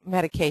take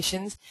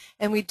medications,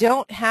 and we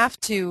don't have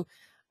to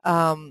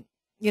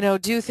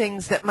do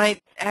things that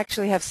might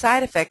actually have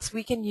side effects.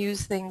 We can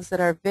use things that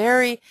are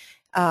very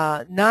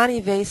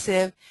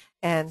non-invasive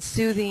and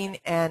soothing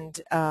and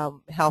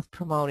health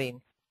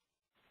promoting.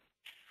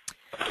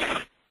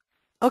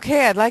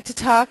 Okay, I'd like to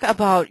talk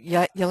about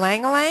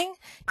ylang-ylang.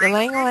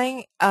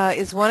 Ylang-ylang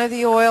is one of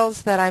the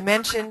oils that I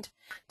mentioned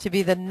to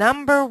be the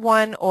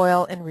 #1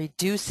 oil in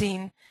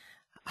reducing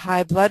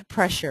high blood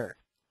pressure.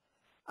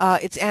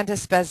 It's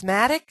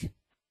antispasmodic.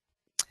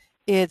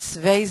 It's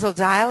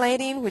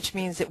vasodilating, which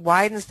means it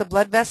widens the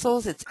blood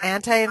vessels. It's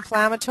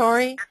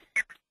anti-inflammatory.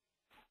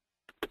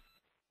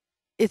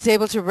 It's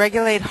able to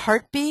regulate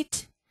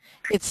heartbeat.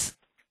 It's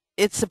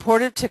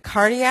supportive to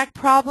cardiac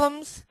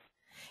problems.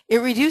 It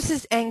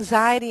reduces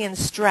anxiety and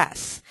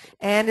stress,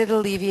 and it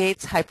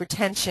alleviates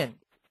hypertension.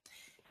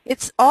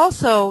 It's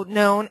also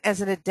known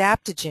as an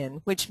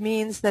adaptogen, which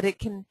means that it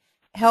can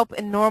help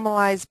and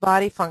normalize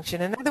body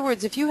function. In other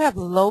words, if you have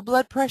low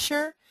blood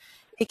pressure,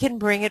 it can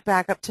bring it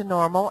back up to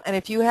normal, and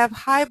if you have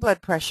high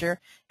blood pressure,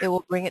 it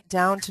will bring it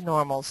down to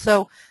normal.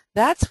 So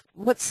that's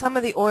what some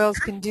of the oils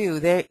can do.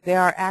 They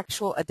are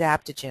actual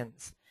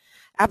adaptogens.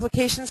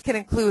 Applications can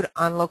include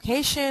on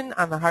location,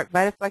 on the heart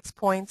VitaFlex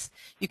points.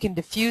 You can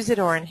diffuse it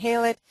or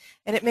inhale it,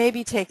 and it may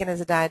be taken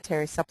as a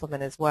dietary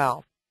supplement as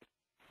well.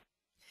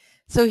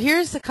 So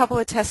here's a couple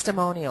of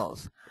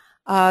testimonials.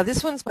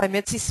 This one's by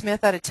Mitzi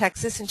Smith out of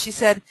Texas, and she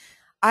said,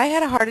 I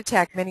had a heart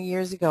attack many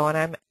years ago, and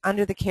I'm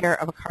under the care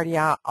of a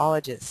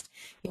cardiologist.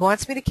 He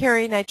wants me to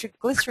carry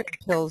nitroglycerin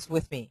pills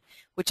with me,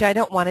 which I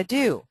don't want to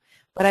do,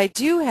 but I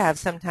do have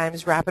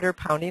sometimes rapid or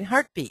pounding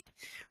heartbeat.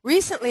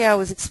 Recently, I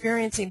was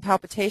experiencing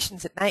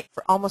palpitations at night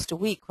for almost a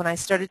week when I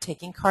started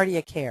taking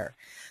Cardiacare.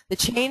 The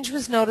change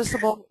was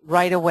noticeable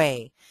right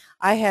away.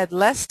 I had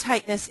less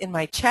tightness in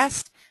my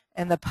chest,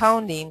 and the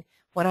pounding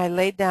when I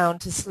laid down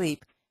to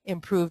sleep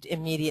improved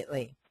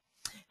immediately.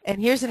 And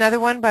here's another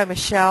one by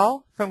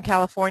Michelle from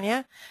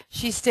California.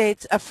 She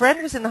states, a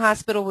friend was in the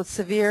hospital with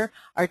severe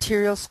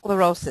arterial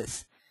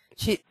sclerosis.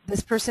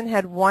 This person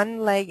had one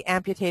leg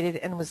amputated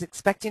and was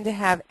expecting to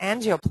have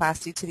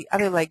angioplasty to the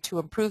other leg to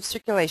improve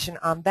circulation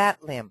on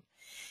that limb.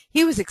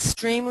 He was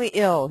extremely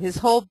ill. His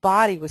whole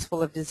body was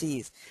full of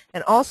disease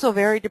and also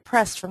very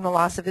depressed from the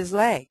loss of his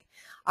leg.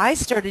 I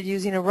started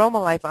using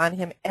AromaLife on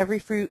him every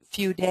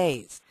few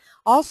days.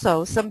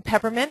 Also, some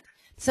peppermint,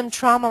 some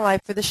Trauma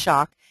Life for the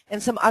shock,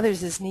 and some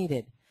others as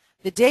needed.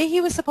 The day he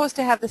was supposed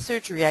to have the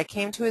surgery, I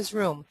came to his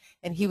room,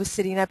 and he was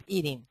sitting up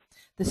eating.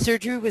 The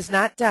surgery was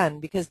not done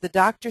because the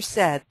doctor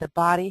said the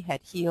body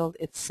had healed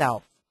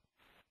itself.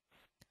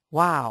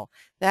 Wow,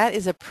 that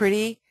is a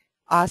pretty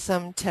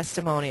awesome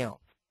testimonial.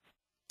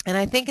 And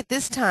I think at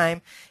this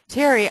time,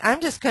 Terry,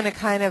 I'm just going to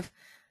kind of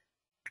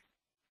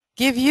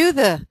give you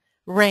the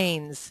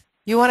reins.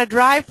 You want to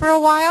drive for a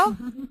while?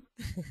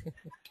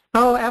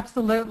 Oh,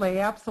 absolutely,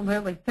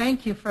 absolutely.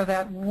 Thank you for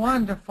that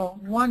wonderful,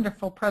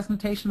 wonderful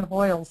presentation of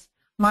oils.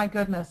 My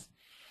goodness.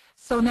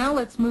 So now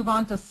let's move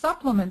on to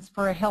supplements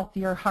for a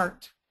healthier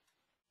heart.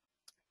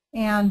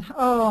 And,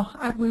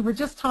 we were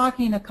just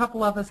talking, a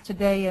couple of us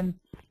today, and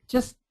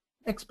just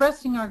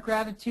expressing our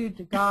gratitude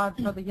to God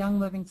for the Young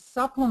Living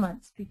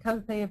supplements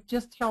because they have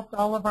just helped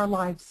all of our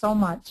lives so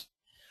much.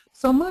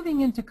 So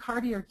moving into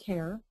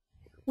Cardiacare,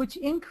 which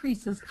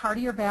increases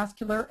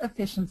cardiovascular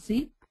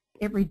efficiency,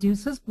 it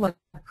reduces blood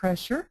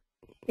pressure,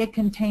 it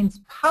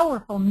contains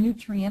powerful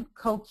nutrient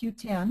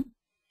CoQ10,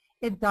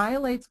 it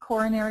dilates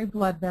coronary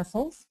blood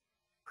vessels,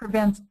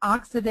 prevents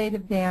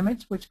oxidative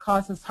damage, which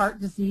causes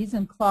heart disease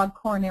and clogged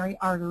coronary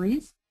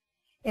arteries.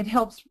 It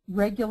helps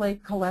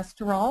regulate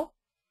cholesterol,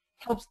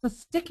 helps the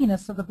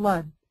stickiness of the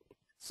blood,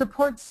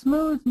 supports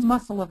smooth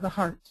muscle of the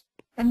heart,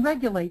 and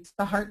regulates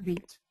the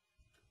heartbeat.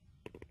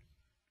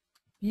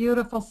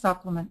 Beautiful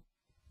supplement.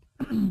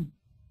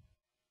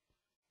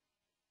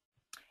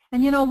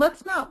 And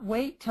let's not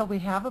wait till we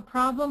have a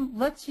problem.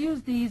 Let's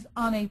use these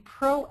on a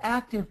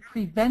proactive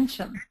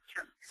prevention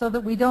so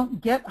that we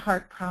don't get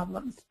heart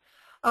problems.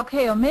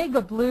 Okay,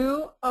 Omega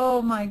Blue,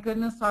 oh my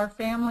goodness, our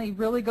family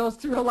really goes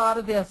through a lot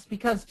of this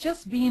because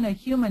just being a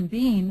human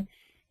being,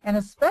 and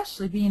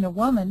especially being a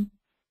woman,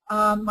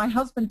 my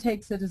husband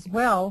takes it as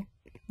well,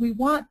 we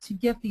want to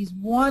get these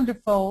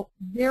wonderful,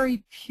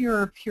 very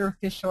pure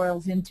fish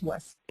oils into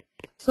us.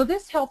 So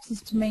this helps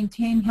us to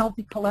maintain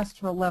healthy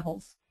cholesterol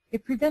levels.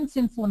 It prevents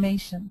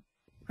inflammation,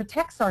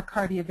 protects our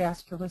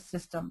cardiovascular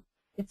system.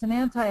 It's an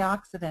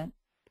antioxidant.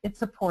 It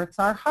supports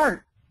our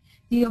heart.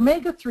 The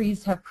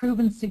omega-3s have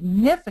proven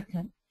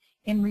significant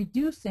in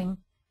reducing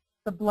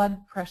the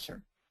blood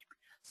pressure.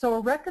 So a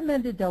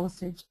recommended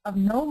dosage of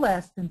no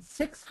less than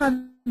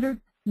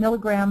 600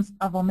 milligrams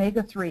of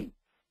omega-3.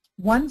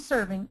 One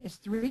serving is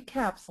 3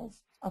 capsules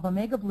of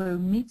Omega Blue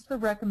meets the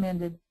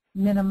recommended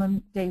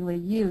minimum daily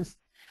use.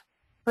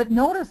 But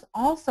notice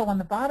also on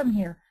the bottom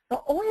here,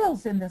 the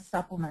oils in this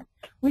supplement.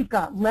 We've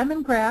got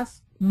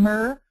lemongrass,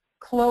 myrrh,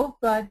 clove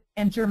bud,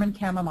 and German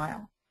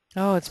chamomile.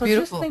 Oh, it's So just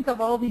beautiful. think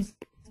of all these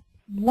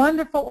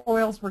wonderful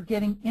oils we're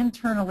getting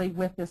internally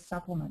with this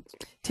supplement.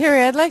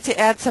 Terry, I'd like to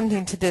add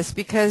something to this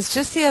because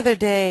just the other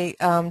day,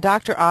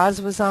 Dr.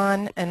 Oz was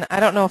on, and I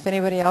don't know if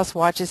anybody else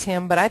watches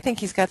him, but I think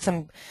he's got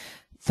some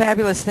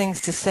fabulous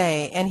things to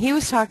say. And he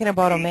was talking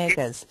about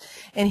omegas,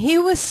 and he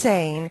was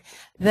saying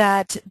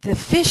that the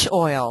fish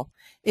oil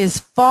is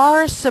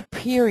far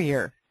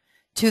superior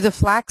to the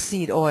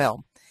flaxseed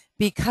oil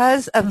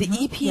because of the Yes.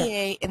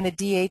 EPA and the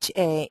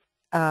DHA.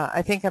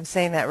 I think I'm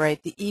saying that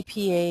right. The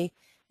EPA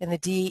and the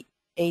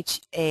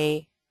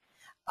DHA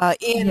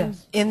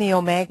Yes. in the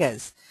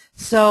omegas.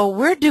 So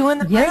we're doing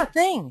the right Yes.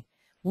 thing.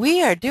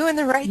 We are doing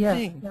the right Yes.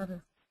 thing.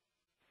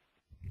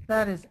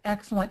 That is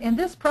excellent. And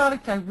this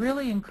product, I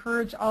really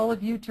encourage all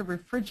of you to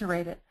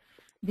refrigerate it,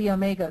 the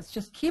omegas.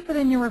 Just keep it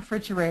in your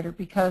refrigerator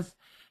because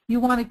you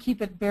want to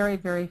keep it very,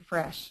 very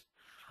fresh.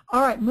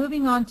 All right,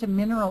 moving on to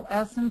mineral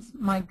essence.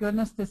 My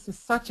goodness, this is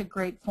such a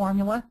great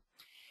formula.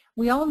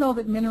 We all know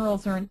that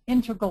minerals are an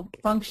integral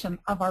function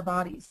of our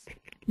bodies.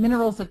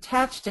 Minerals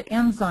attach to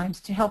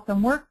enzymes to help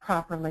them work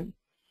properly.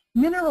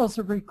 Minerals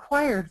are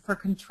required for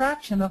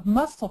contraction of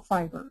muscle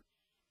fiber,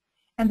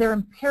 and they're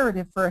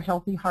imperative for a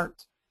healthy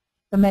heart.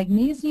 The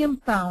magnesium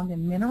found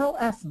in mineral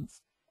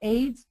essence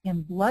aids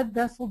in blood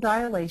vessel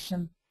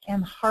dilation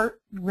and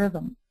heart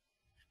rhythm.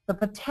 The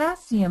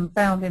potassium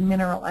found in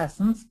mineral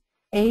essence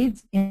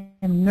aids in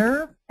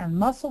nerve and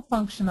muscle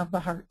function of the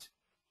heart.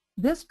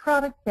 This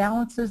product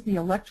balances the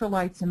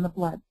electrolytes in the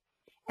blood,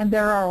 and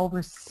there are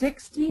over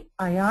 60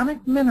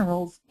 ionic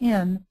minerals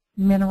in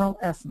mineral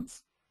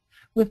essence.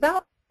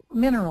 Without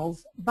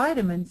minerals,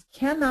 vitamins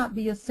cannot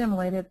be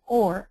assimilated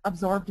or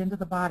absorbed into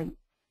the body.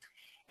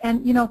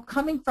 And, you know,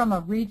 coming from a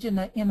region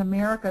in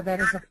America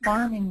that is a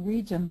farming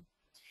region,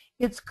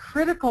 it's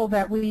critical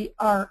that we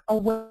are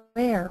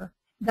aware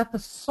that the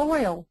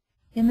soil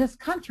in this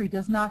country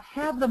does not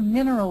have the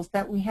minerals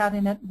that we had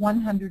in it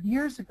 100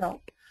 years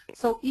ago.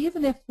 So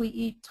even if we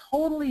eat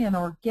totally an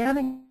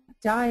organic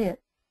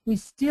diet, we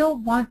still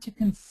want to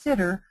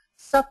consider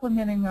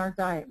supplementing our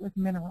diet with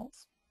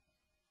minerals.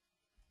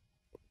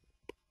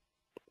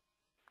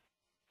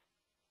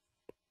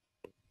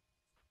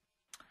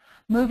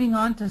 Moving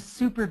on to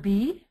Super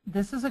B,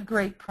 this is a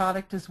great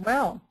product as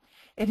well.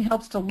 It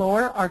helps to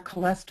lower our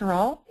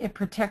cholesterol, it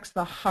protects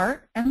the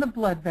heart and the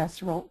blood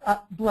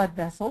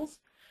vessels,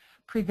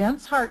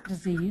 prevents heart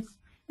disease,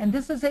 and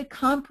this is a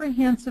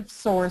comprehensive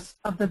source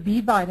of the B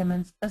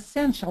vitamins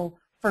essential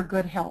for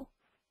good health.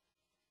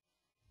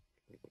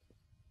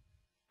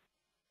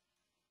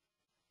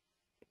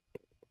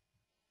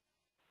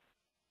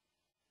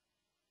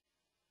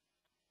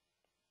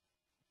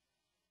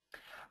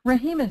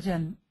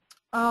 Rahimogen.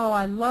 Oh,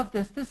 I love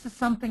this. This is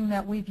something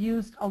that we've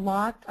used a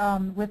lot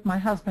with my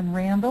husband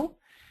Randall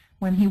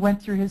when he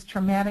went through his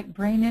traumatic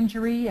brain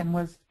injury and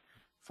was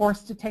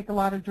forced to take a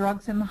lot of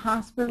drugs in the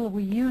hospital.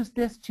 We used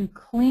this to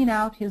clean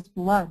out his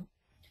blood.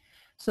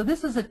 So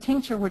this is a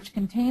tincture which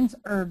contains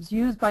herbs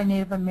used by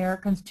Native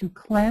Americans to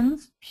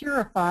cleanse,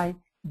 purify,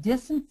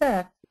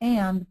 disinfect,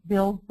 and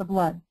build the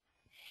blood.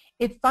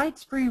 It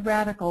fights free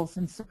radicals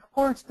and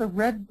supports the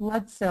red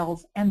blood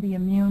cells and the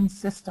immune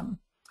system.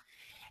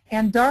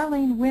 And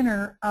Darlene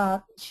Winter,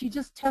 she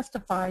just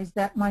testifies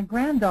that my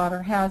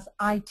granddaughter has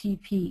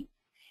ITP.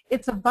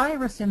 It's a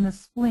virus in the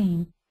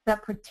spleen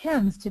that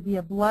pretends to be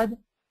a blood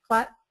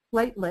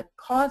platelet,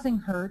 causing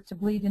her to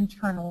bleed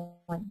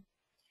internally.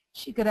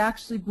 She could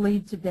actually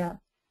bleed to death.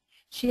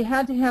 She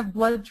had to have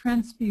blood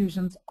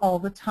transfusions all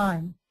the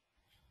time.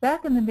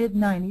 Back in the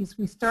mid-90s,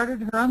 we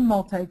started her on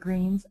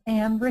multigreens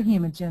and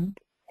Rahimogen,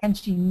 and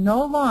she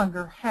no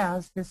longer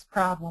has this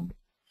problem.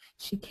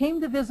 She came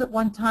to visit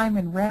one time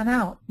and ran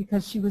out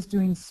because she was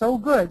doing so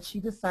good she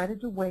decided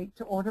to wait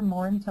to order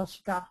more until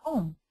she got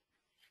home.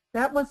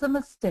 That was a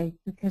mistake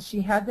because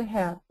she had to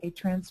have a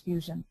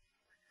transfusion.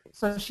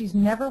 So she's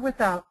never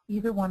without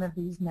either one of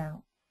these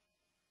now.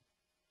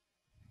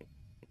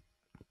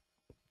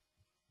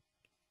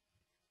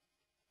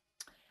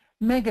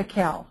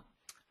 MegaCal,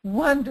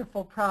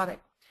 wonderful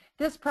product.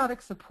 This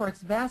product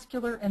supports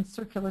vascular and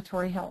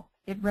circulatory health.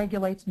 It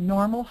regulates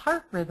normal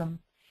heart rhythm.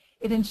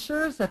 It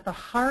ensures that the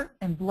heart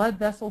and blood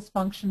vessels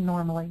function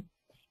normally.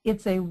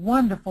 It's a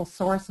wonderful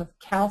source of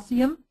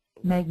calcium,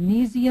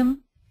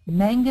 magnesium,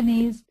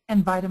 manganese,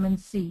 and vitamin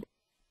C.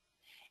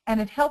 And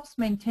it helps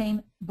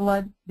maintain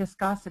blood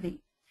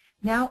viscosity.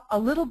 Now, a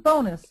little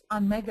bonus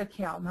on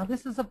MegaCal. Now,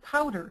 this is a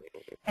powder,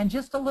 and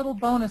just a little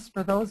bonus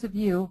for those of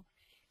you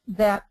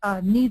that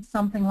need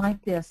something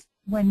like this.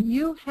 When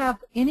you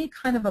have any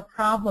kind of a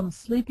problem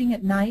sleeping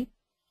at night,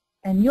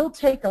 and you'll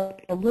take a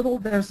little,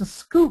 there's a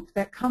scoop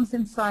that comes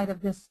inside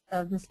of this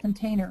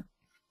container.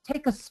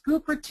 Take a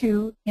scoop or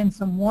two in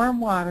some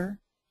warm water,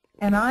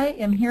 and I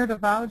am here to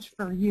vouch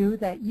for you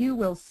that you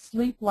will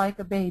sleep like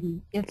a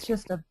baby. It's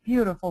just a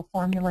beautiful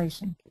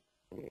formulation.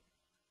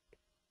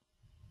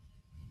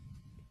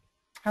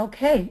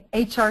 Okay,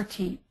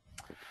 HRT.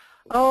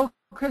 Oh,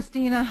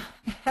 Christina,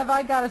 have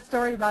I got a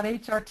story about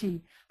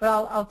HRT? But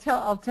I'll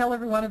tell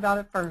everyone about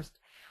it first.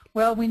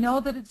 Well, we know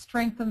that it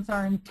strengthens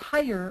our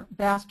entire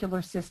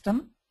vascular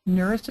system,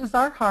 nourishes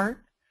our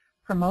heart,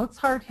 promotes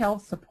heart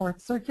health,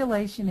 supports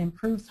circulation,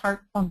 improves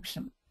heart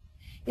function.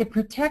 It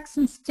protects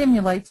and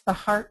stimulates the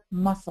heart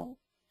muscle.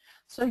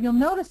 So you'll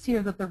notice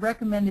here that the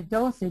recommended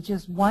dosage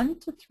is 1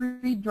 to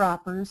 3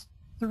 droppers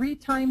 3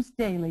 times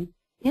daily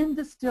in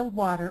distilled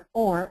water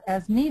or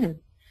as needed.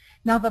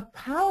 Now the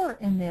power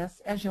in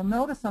this, as you'll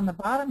notice on the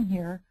bottom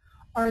here,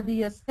 are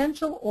the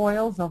essential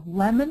oils of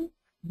lemon,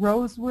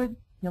 rosewood,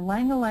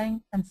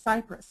 ylang-ylang, and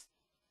cypress.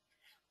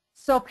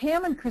 So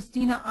Pam and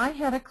Christina, I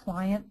had a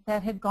client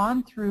that had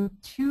gone through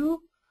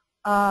 2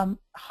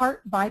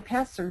 heart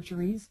bypass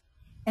surgeries,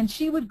 and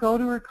she would go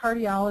to her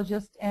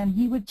cardiologist and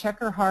he would check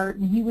her heart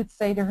and he would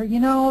say to her,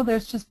 you know,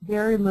 there's just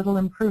very little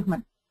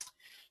improvement.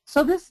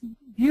 So this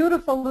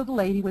beautiful little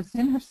lady was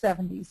in her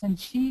 70s, and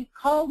she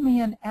called me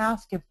and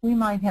asked if we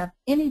might have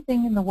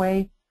anything in the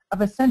way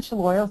of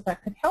essential oils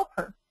that could help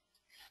her.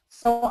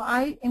 So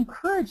I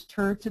encouraged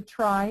her to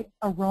try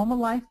Aroma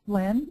Life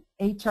Blend,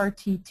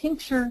 HRT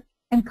Tincture,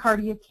 and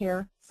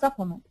Cardiacare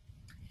Supplement.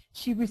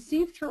 She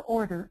received her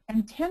order,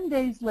 and 10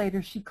 days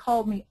later she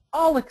called me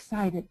all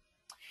excited.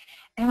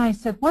 And I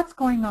said, what's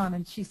going on?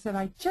 And she said,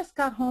 I just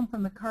got home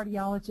from the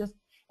cardiologist,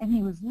 and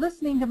he was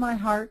listening to my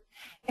heart,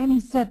 and he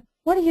said,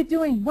 what are you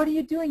doing? What are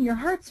you doing? Your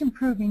heart's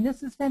improving.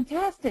 This is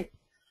fantastic.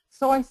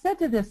 So I said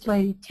to this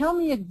lady, tell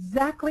me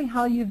exactly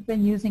how you've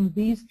been using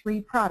these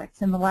 3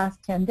 products in the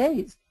last 10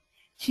 days.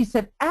 She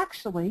said,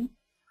 actually,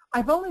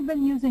 I've only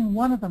been using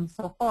one of them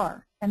so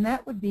far, and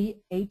that would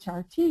be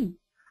HRT.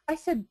 I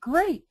said,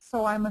 great,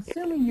 so I'm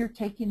assuming you're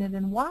taking it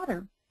in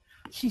water.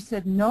 She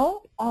said,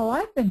 no, all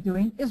I've been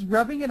doing is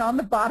rubbing it on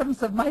the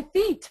bottoms of my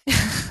feet.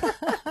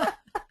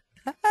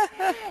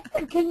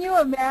 And can you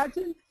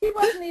imagine? He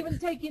wasn't even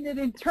taking it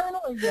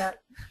internally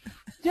yet.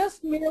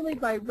 Just merely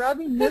by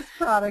rubbing this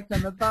product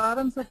on the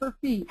bottoms of her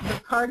feet, the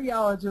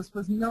cardiologist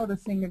was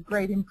noticing a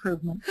great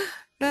improvement.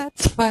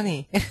 That's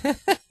funny.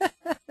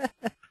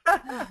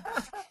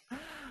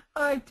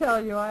 I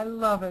tell you, I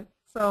love it.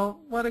 So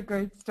what a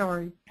great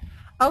story.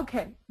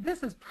 Okay,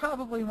 this is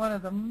probably one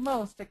of the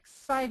most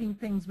exciting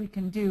things we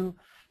can do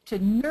to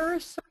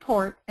nourish,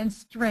 support, and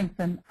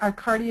strengthen our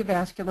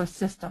cardiovascular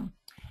system.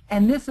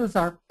 And this is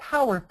our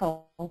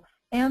powerful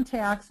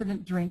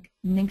antioxidant drink,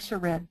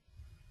 Ningxia Red.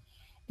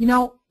 You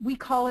know, we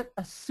call it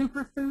a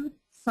superfood.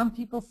 Some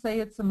people say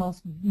it's the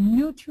most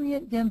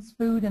nutrient-dense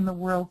food in the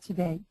world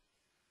today.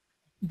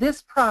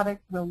 This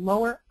product will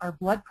lower our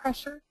blood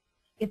pressure.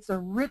 It's a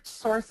rich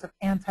source of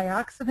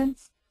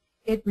antioxidants.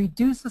 It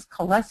reduces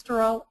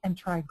cholesterol and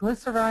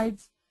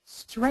triglycerides,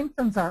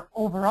 strengthens our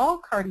overall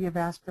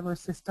cardiovascular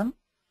system,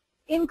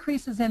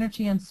 increases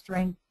energy and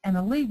strength, and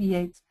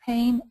alleviates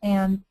pain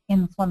and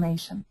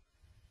inflammation.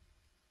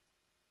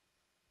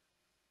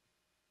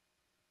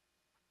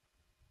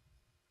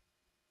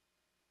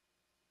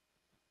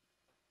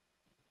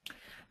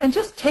 And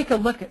just take a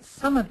look at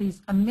some of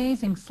these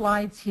amazing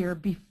slides here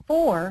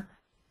before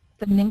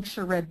the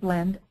Ningxia Red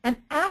Blend and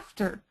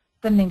after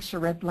the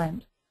Ningxia Red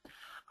Blend.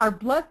 Our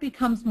blood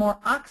becomes more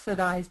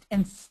oxidized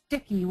and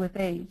sticky with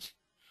age.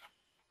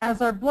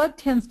 As our blood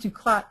tends to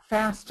clot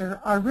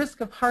faster, our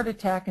risk of heart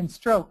attack and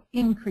stroke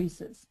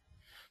increases.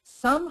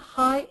 Some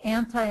high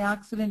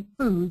antioxidant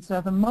foods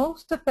are the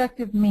most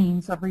effective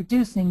means of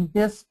reducing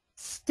this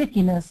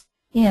stickiness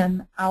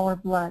in our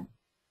blood.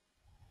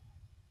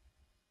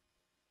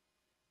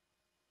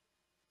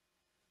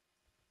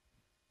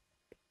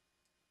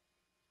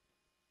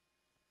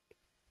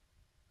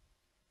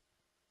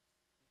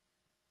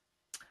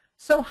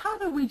 So how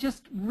do we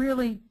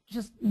really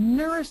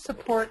nourish,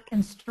 support,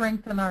 and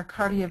strengthen our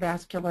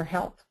cardiovascular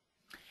health?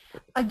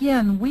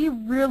 Again, we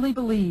really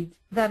believe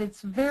that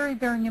it's very,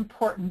 very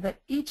important that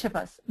each of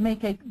us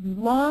make a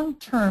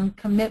long-term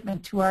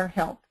commitment to our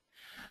health.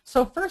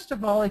 So first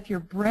of all, if you're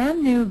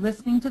brand new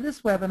listening to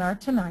this webinar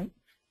tonight,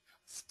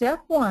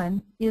 step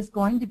 1 is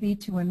going to be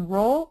to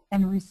enroll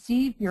and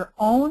receive your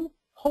own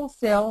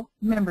wholesale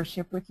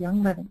membership with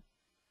Young Living.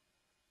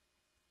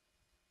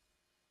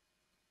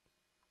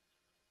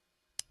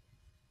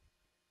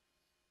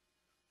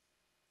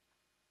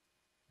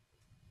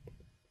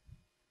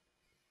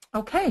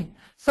 Okay,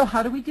 so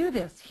how do we do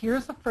this?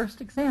 Here's a first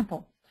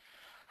example.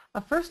 A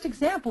first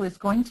example is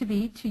going to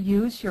be to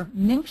use your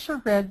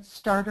Ningxia Red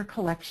Starter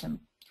Collection.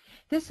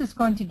 This is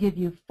going to give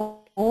you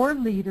 4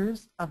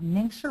 liters of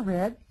Ningxia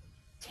Red,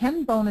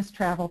 10 bonus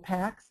travel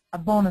packs, a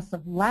bonus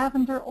of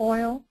lavender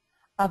oil,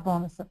 a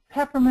bonus of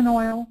peppermint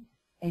oil,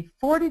 a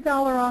 $40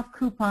 off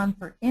coupon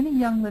for any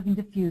Young Living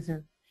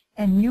diffuser,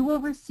 and you will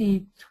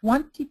receive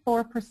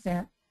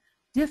 24%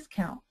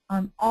 discount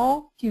on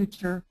all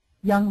future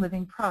Young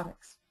Living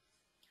products.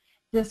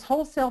 This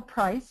wholesale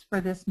price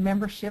for this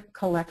membership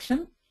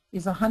collection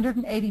is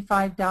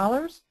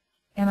 $185,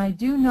 and I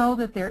do know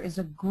that there is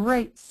a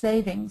great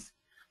savings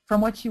from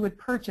what you would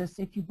purchase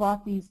if you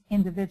bought these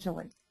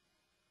individually.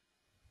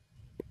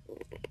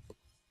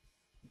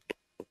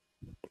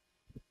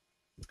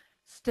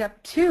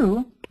 Step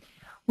 2,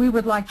 We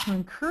would like to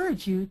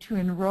encourage you to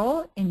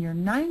enroll in your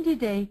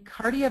 90-day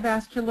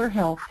Cardiovascular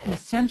Health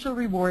Essential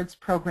Rewards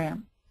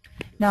program.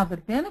 Now, the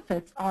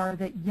benefits are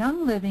that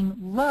Young Living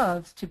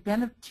loves to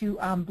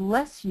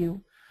bless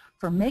you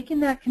for making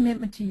that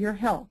commitment to your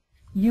health.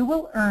 You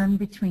will earn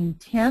between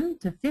 10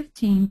 to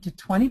 15 to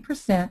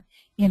 20%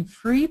 in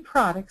free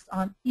products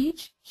on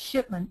each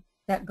shipment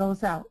that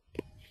goes out.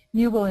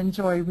 You will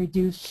enjoy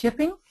reduced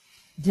shipping,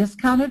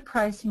 discounted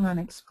pricing on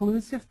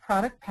exclusive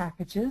product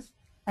packages,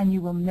 and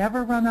you will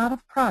never run out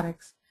of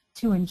products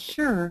to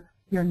ensure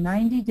your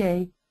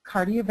 90-day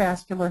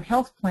cardiovascular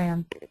health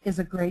plan is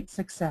a great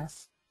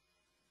success.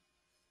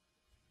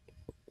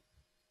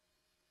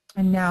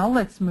 And now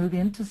let's move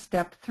into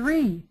step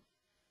 3.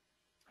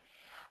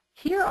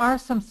 Here are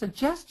some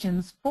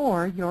suggestions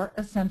for your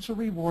Essential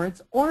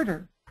Rewards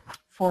order.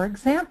 For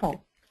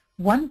example,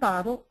 1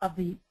 bottle of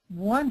the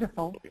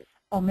wonderful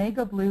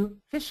Omega Blue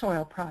fish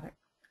oil product,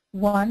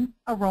 1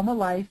 Aroma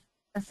Life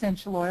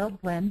essential oil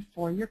blend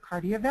for your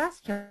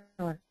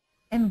cardiovascular,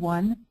 and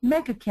 1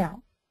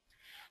 Mega-Cal.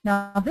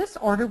 Now, this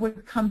order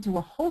would come to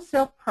a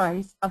wholesale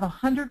price of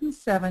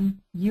 $107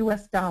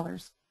 US,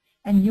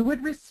 and you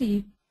would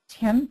receive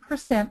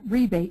 10%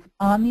 rebate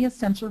on the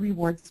Essential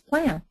Rewards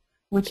plan,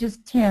 which is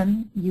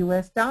 $10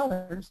 US.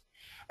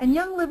 And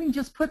Young Living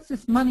just puts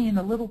this money in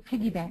a little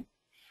piggy bank.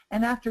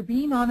 And after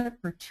being on it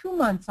for 2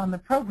 months on the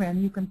program,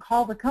 you can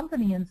call the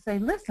company and say,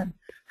 listen,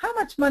 how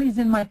much money's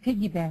in my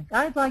piggy bank?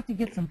 I'd like to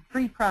get some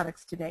free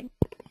products today.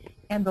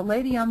 And the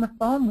lady on the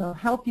phone will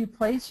help you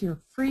place your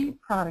free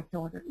product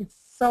order. It's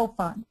so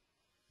fun.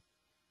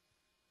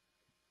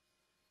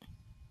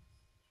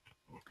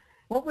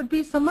 What would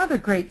be some other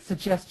great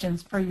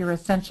suggestions for your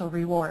Essential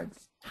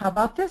Rewards? How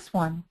about this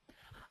one?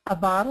 A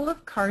bottle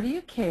of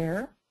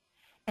Cardiovascular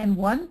and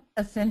 1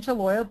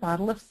 essential oil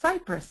bottle of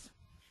Cypress.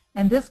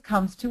 And this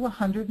comes to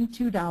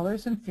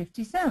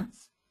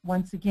 $102.50.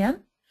 Once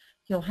again,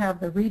 you'll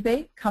have the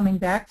rebate coming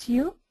back to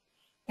you,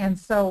 and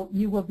so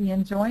you will be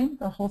enjoying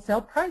the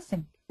wholesale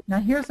pricing. Now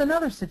here's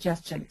another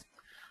suggestion.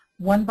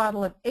 1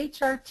 bottle of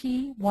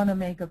HRT, 1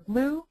 Omega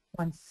Blue,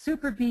 1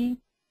 Super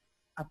B,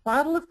 a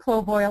bottle of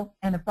clove oil,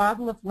 and a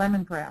bottle of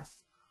lemongrass.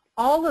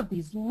 All of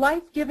these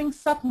life-giving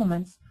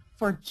supplements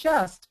for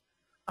just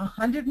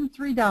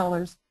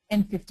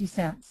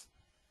 $103.50.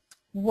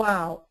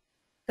 Wow.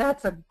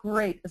 That's a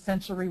great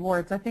Essential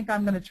Rewards. I think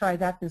I'm going to try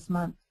that this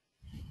month.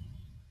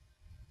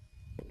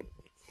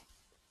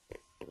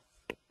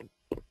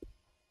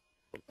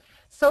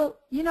 So,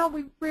 you know,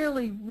 we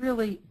really,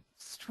 really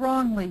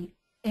strongly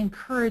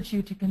encourage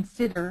you to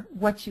consider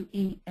what you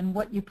eat and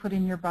what you put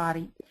in your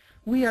body.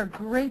 We are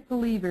great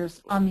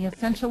believers on the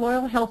Essential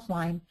Oil Health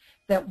Line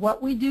that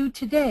what we do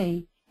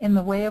today in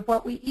the way of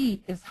what we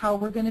eat is how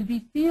we're going to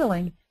be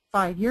feeling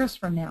 5 years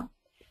from now.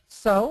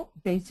 So,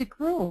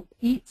 basic rule,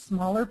 eat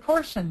smaller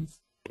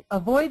portions.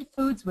 Avoid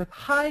foods with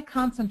high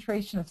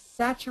concentration of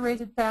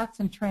saturated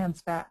fats and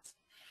trans fats.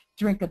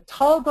 Drink a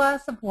tall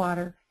glass of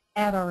water,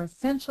 add our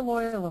essential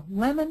oil of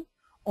lemon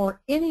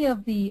or any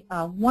of the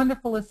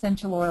wonderful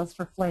essential oils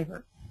for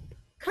flavor.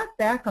 Cut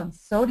back on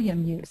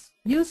sodium use.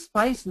 Use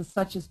spices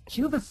such as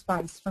Juba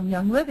Spice from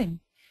Young Living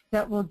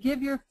that will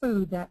give your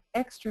food that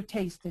extra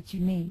taste that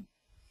you need.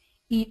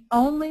 Eat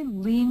only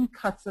lean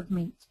cuts of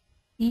meat.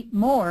 Eat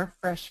more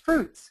fresh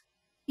fruits.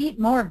 Eat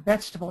more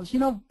vegetables. You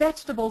know,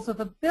 vegetables are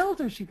the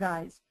builders, you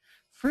guys.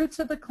 Fruits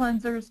are the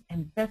cleansers,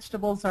 and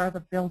vegetables are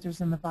the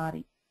builders in the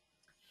body.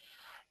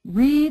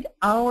 Read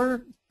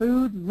our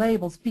food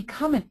labels.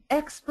 Become an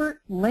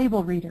expert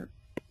label reader.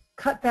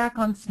 Cut back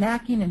on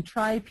snacking and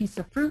try a piece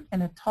of fruit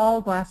and a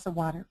tall glass of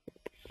water.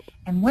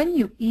 And when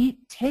you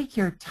eat, take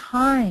your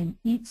time.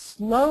 Eat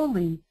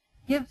slowly.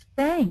 Give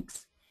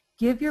thanks.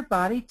 Give your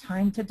body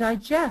time to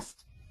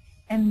digest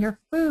and your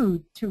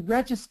food to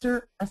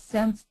register a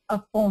sense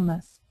of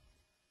fullness.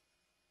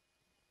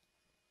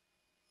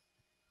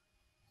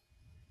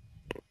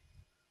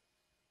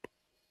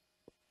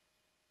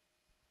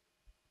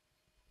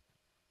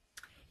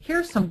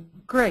 Here's some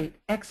great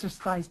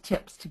exercise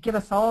tips to get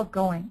us all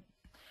going.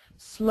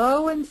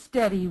 Slow and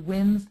steady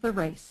wins the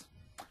race.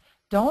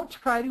 Don't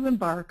try to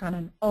embark on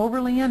an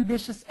overly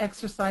ambitious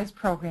exercise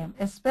program,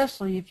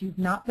 especially if you've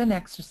not been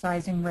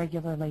exercising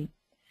regularly.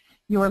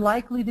 You are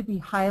likely to be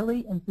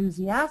highly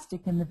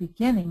enthusiastic in the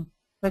beginning,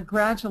 but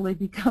gradually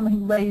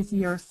becoming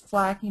lazy or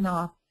slacking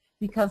off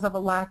because of a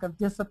lack of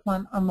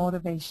discipline or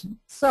motivation.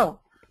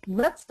 So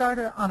let's start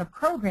on a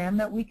program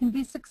that we can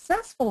be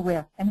successful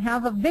with and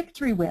have a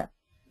victory with,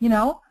 you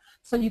know,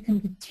 so you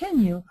can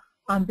continue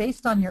on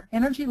based on your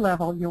energy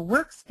level, your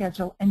work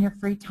schedule, and your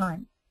free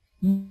time.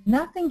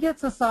 Nothing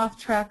gets us off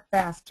track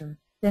faster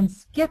than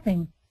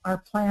skipping our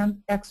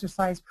planned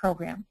exercise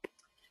program.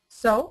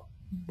 So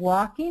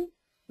walking,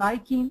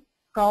 biking,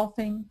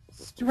 golfing,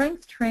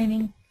 strength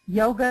training,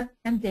 yoga,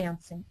 and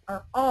dancing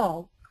are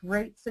all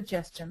great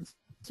suggestions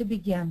to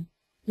begin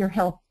your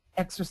health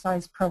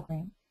exercise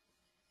program.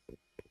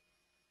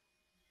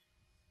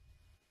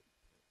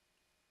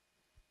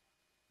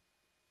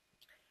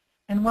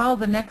 And while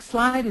the next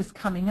slide is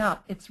coming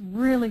up, it's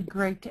really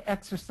great to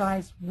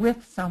exercise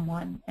with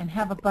someone and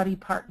have a buddy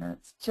partner.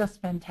 It's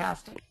just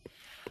fantastic.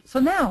 So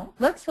now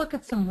let's look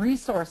at some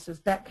resources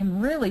that can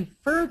really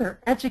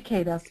further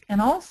educate us, and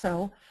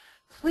also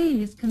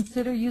please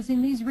consider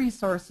using these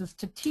resources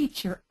to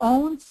teach your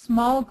own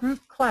small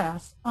group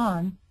class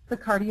on the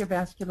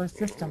cardiovascular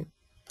system.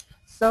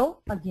 So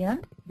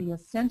again, the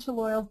essential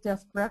oils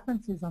desk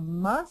reference is a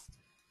must.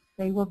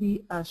 They will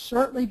be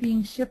shortly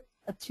being shipped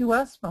to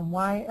us from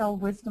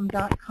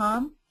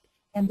ylwisdom.com,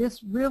 and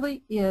this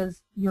really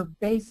is your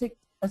basic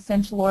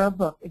essential oil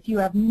book. If you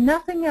have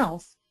nothing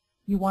else,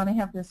 you want to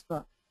have this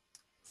book.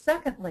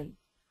 Secondly,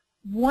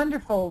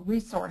 wonderful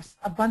resource,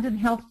 Abundant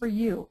Health for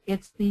You.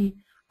 It's the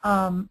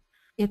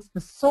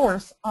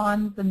source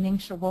on the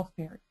Ningxia wolf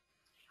berry.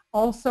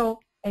 Also,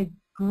 a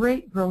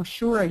great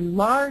brochure, a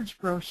large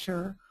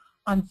brochure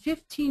on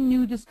 15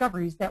 new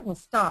discoveries that will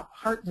stop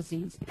heart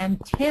disease and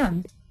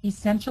 10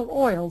 essential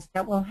oils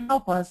that will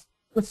help us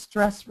with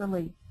stress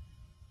relief.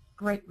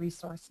 Great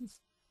resources.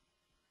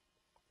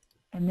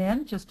 And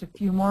then just a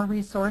few more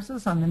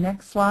resources on the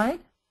next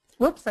slide.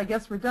 Whoops, I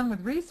guess we're done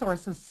with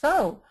resources.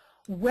 So,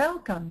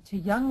 welcome to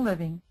Young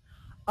Living.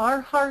 Our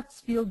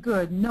hearts feel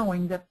good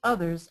knowing that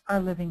others are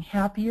living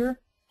happier,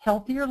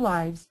 healthier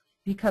lives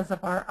because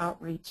of our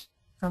outreach,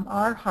 from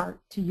our heart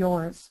to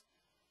yours.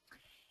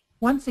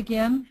 Once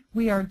again,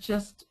 we are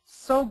just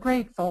so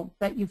grateful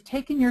that you've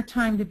taken your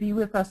time to be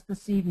with us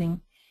this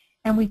evening,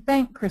 and we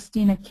thank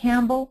Christina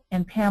Campbell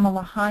and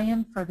Pamela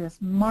Hyen for this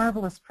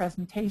marvelous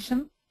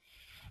presentation.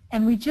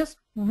 And we just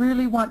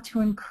really want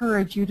to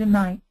encourage you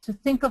tonight to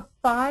think of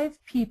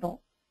 5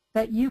 people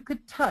that you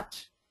could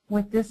touch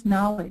with this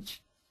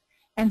knowledge,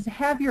 and to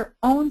have your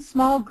own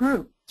small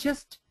group.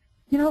 Just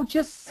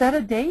set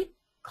a date,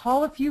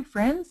 call a few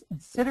friends,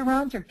 and sit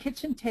around your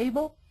kitchen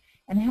table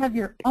and have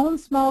your own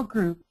small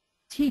group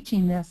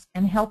teaching this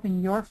and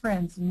helping your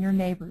friends and your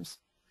neighbors.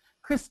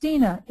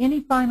 Christina, any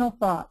final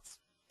thoughts?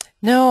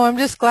 No, I'm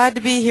just glad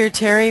to be here,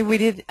 Terry.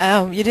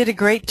 You did a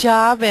great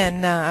job,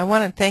 and I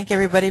want to thank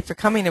everybody for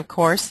coming, of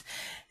course.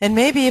 And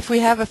maybe if we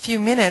have a few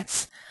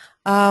minutes,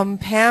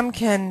 Pam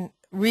can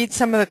read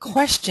some of the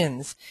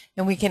questions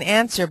and we can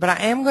answer, but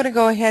I am going to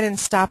go ahead and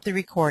stop the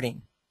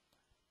recording.